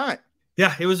 Why not?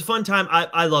 Yeah, it was a fun time.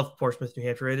 I love Portsmouth, New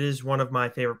Hampshire. It is one of my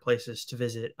favorite places to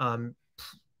visit.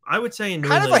 I would say in New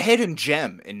England, kind of a hidden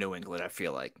gem in New England, I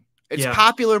feel like. It's Yeah.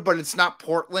 popular, but it's not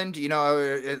Portland. You know,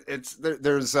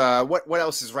 there's what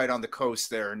else is right on the coast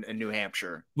there in New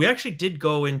Hampshire? We actually did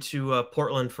go into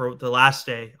Portland for the last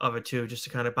day of it too, just to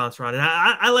kind of bounce around. And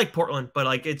I like Portland, but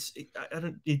like I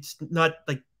don't, it's not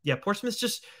like, yeah, Portsmouth's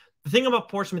just, the thing about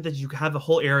Portsmouth is you have a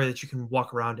whole area that you can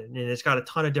walk around in, and it's got a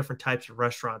ton of different types of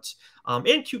restaurants,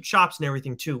 and cute shops and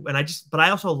everything too. And but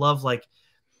I also love like,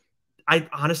 I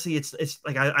honestly, it's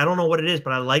like I don't know what it is,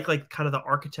 but I like kind of the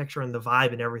architecture and the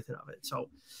vibe and everything of it. So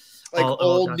Like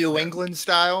old New England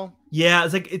style. Yeah,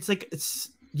 it's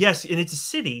yes, and it's a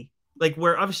city like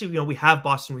where obviously we have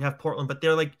Boston, we have Portland, but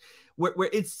they're like where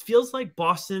it feels like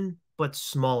Boston but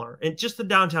smaller, and just the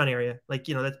downtown area, like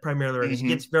that's primarily where it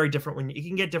gets very different when it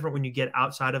can get different when you get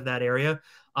outside of that area.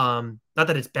 Not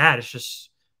that it's bad, it's just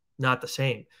not the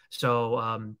same.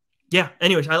 So yeah.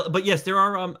 Anyways, but yes, there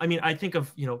are. I mean, I think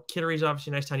of Kittery's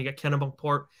obviously a nice town. You got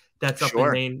Kennebunkport, that's up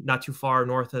in Maine, not too far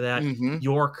north of that.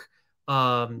 York.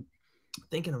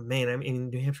 Thinking of Maine, I mean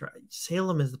New Hampshire.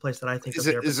 Salem is the place that I think is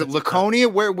of. Is it Laconia?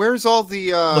 Where's all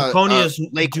the Laconia is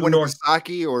Lake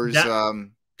Winnipesaukee, or is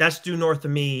that's due north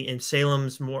of me, and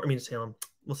Salem's more. I mean Salem.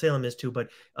 Well, Salem is too, but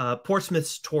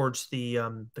Portsmouth's towards the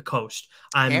coast.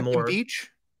 I'm Hampton Beach.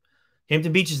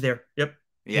 Hampton Beach is there. Yep.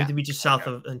 Yeah. Hampton Beach is south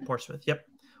of Portsmouth. Yep.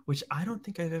 Which I don't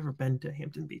think I've ever been to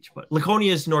Hampton Beach, but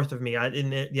Laconia is north of me.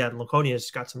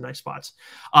 Laconia's got some nice spots.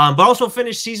 But also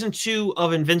finished season 2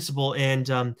 of Invincible,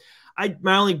 and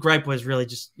my only gripe was really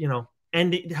just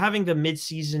having the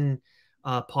mid-season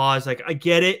pause. Like I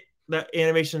get it that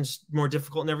animation's more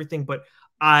difficult and everything, but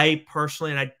I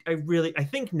personally, and I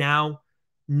think now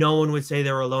no one would say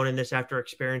they were alone in this after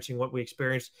experiencing what we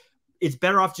experienced. It's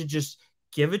better off to just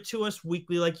give it to us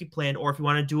weekly like you planned, or if you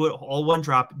want to do it all one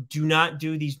drop, do not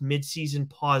do these mid-season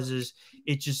pauses.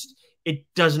 It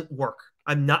doesn't work.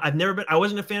 I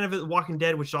wasn't a fan of it. Walking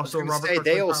Dead, which also Robert Kirkman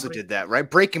they also did that, right?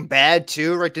 Breaking Bad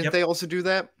too, right? Didn't they also do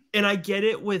that? And I get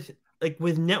it with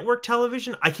network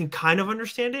television. I can kind of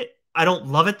understand it. I don't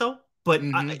love it though, but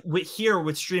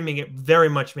with streaming, it very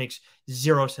much makes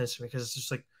zero sense to me, because it's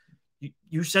just like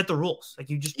you set the rules. Like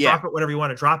you just drop it whenever you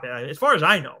want to drop it, as far as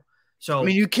I know. So I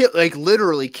mean, you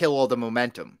literally kill all the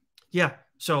momentum. Yeah.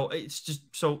 So it's just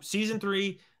season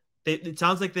 3. It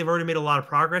sounds like they've already made a lot of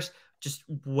progress. Just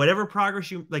whatever progress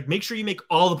you like, make sure you make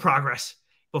all the progress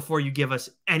before you give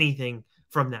us anything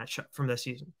from that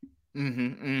season.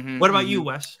 What about you,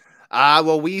 Wes?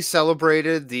 Well, we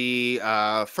celebrated the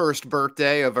first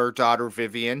birthday of our daughter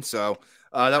Vivian, so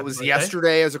that was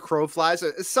yesterday as a crow flies,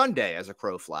 Sunday as a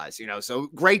crow flies. So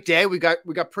great day. We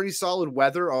got pretty solid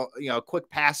weather. A quick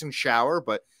passing shower,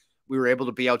 but we were able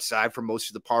to be outside for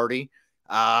most of the party.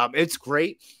 It's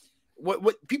great.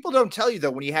 What people don't tell you though,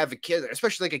 when you have a kid,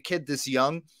 especially like a kid this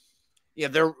young,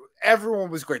 everyone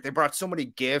was great. They brought so many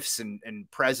gifts and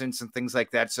presents and things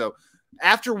like that. So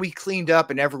after we cleaned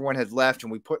up and everyone had left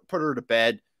and we put her to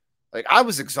bed, like I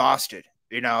was exhausted.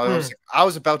 I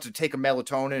was about to take a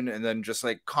melatonin and then just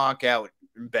like conk out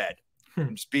in bed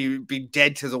and just be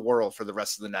dead to the world for the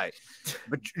rest of the night.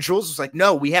 But Jules was like,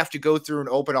 no, we have to go through and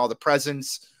open all the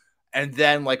presents and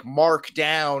then like mark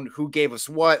down who gave us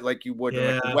what, like you would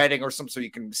in like a wedding or something, so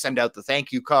you can send out the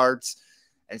thank you cards.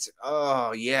 And it's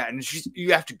oh yeah, and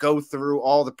you have to go through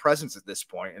all the presents at this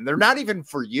point, and they're not even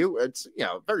for you. It's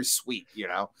very sweet,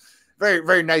 very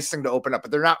very nice thing to open up,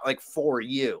 but they're not like for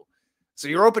you. So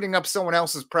you're opening up someone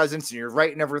else's presents and you're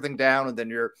writing everything down, and then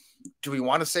do we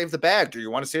want to save the bag? Do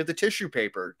you want to save the tissue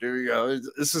paper?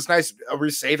 This is nice. Are we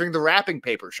saving the wrapping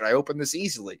paper? Should I open this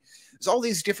easily? There's all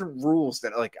these different rules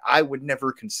that like I would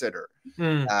never consider.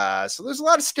 So there's a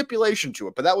lot of stipulation to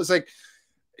it, but that was like,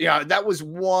 that was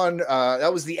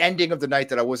that was the ending of the night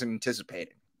that I wasn't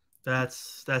anticipating.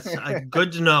 That's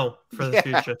good to know for the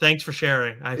future. Thanks for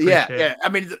sharing. I appreciate it. I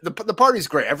mean, the party's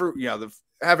great.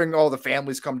 Having all the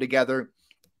families come together.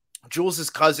 Jules's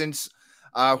cousins,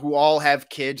 who all have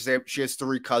kids. She has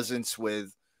 3 cousins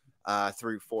with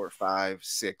 3, 4, 5,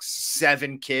 6,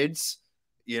 7 kids.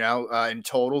 In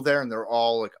total there, and they're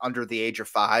all like under the age of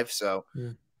 5. So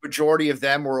majority of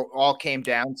them all came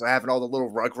down. So having all the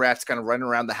little Rugrats kind of running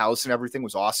around the house and everything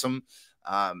was awesome.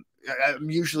 I'm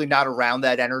usually not around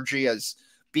that energy, as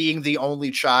being the only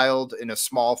child in a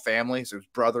small family. So his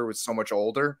brother was so much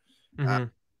older. So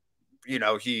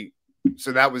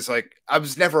that was like, I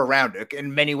was never around it.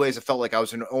 In many ways, it felt like I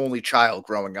was an only child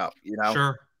growing up,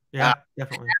 Sure. Yeah,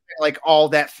 definitely. Like all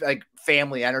that like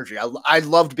family energy. I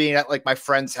loved being at like my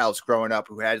friend's house growing up,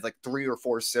 who had like 3 or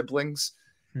 4 siblings,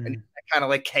 and kind of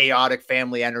like chaotic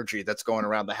family energy that's going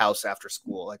around the house after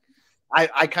school. Like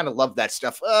I kind of love that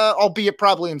stuff, albeit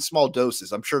probably in small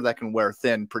doses. I'm sure that can wear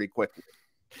thin pretty quickly.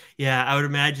 Yeah, I would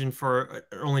imagine for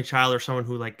an only child or someone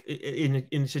who like in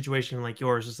a situation like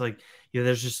yours, it's like,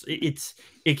 there's just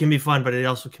it can be fun, but it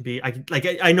also can be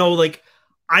I know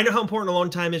I know how important alone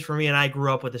time is for me, and I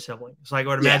grew up with a sibling, so I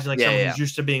would imagine someone who's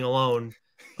used to being alone,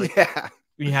 yeah,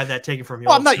 when you have that taken from you.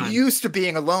 Well, I'm not used to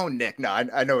being alone, Nick. No,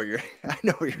 I know what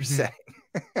you're saying.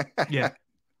 Yeah,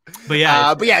 but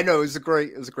yeah, no, it was a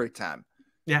great time.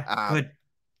 Yeah,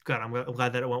 good. I'm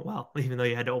glad that it went well, even though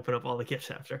you had to open up all the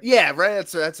gifts after. Yeah, right.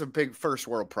 That's a big first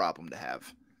world problem to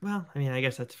have. Well, I mean, I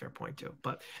guess that's a fair point too.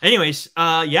 But anyways,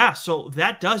 yeah. So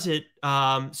that does it.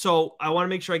 So I want to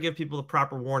make sure I give people the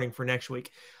proper warning for next week.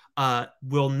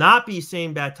 Will not be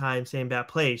same bad time, same bad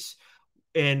place,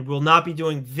 and will not be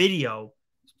doing video.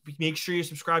 Make sure you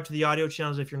subscribe to the audio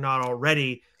channels if you're not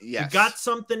already. Yes. We got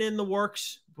something in the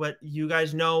works, but you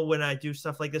guys know when I do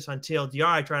stuff like this on TLDR,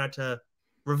 I try not to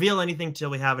reveal anything till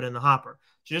we have it in the hopper.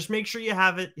 So just make sure you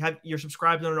you're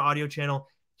subscribed on an audio channel.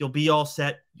 You'll be all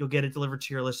set. You'll get it delivered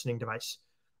to your listening device.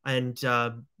 And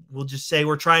we'll just say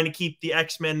we're trying to keep the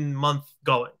X-Men month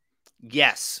going.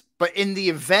 Yes. But in the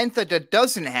event that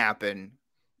doesn't happen,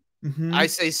 I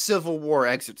say Civil War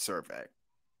exit survey.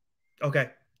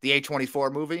 Okay. The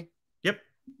A24 movie? Yep.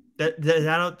 That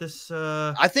out this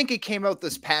I think it came out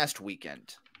this past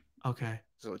weekend. Okay.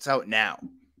 So it's out now.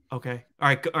 Okay. All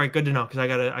right. Good to know, because I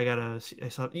gotta see.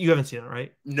 You haven't seen it,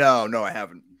 right? No, I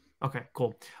haven't. Okay,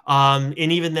 cool. And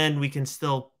even then, we can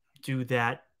still do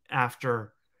that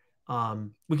after.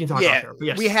 We can talk after. But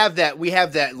yes. We have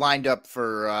that lined up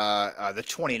for the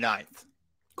 29th.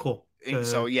 Cool.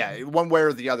 So yeah, one way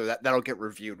or the other, that'll get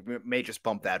reviewed. We may just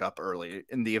bump that up early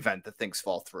in the event that things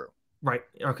fall through. Right.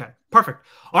 Okay. Perfect.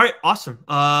 All right. Awesome.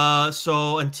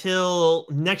 So until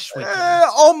next week.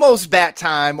 Almost bat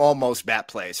time, almost bat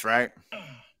place, right?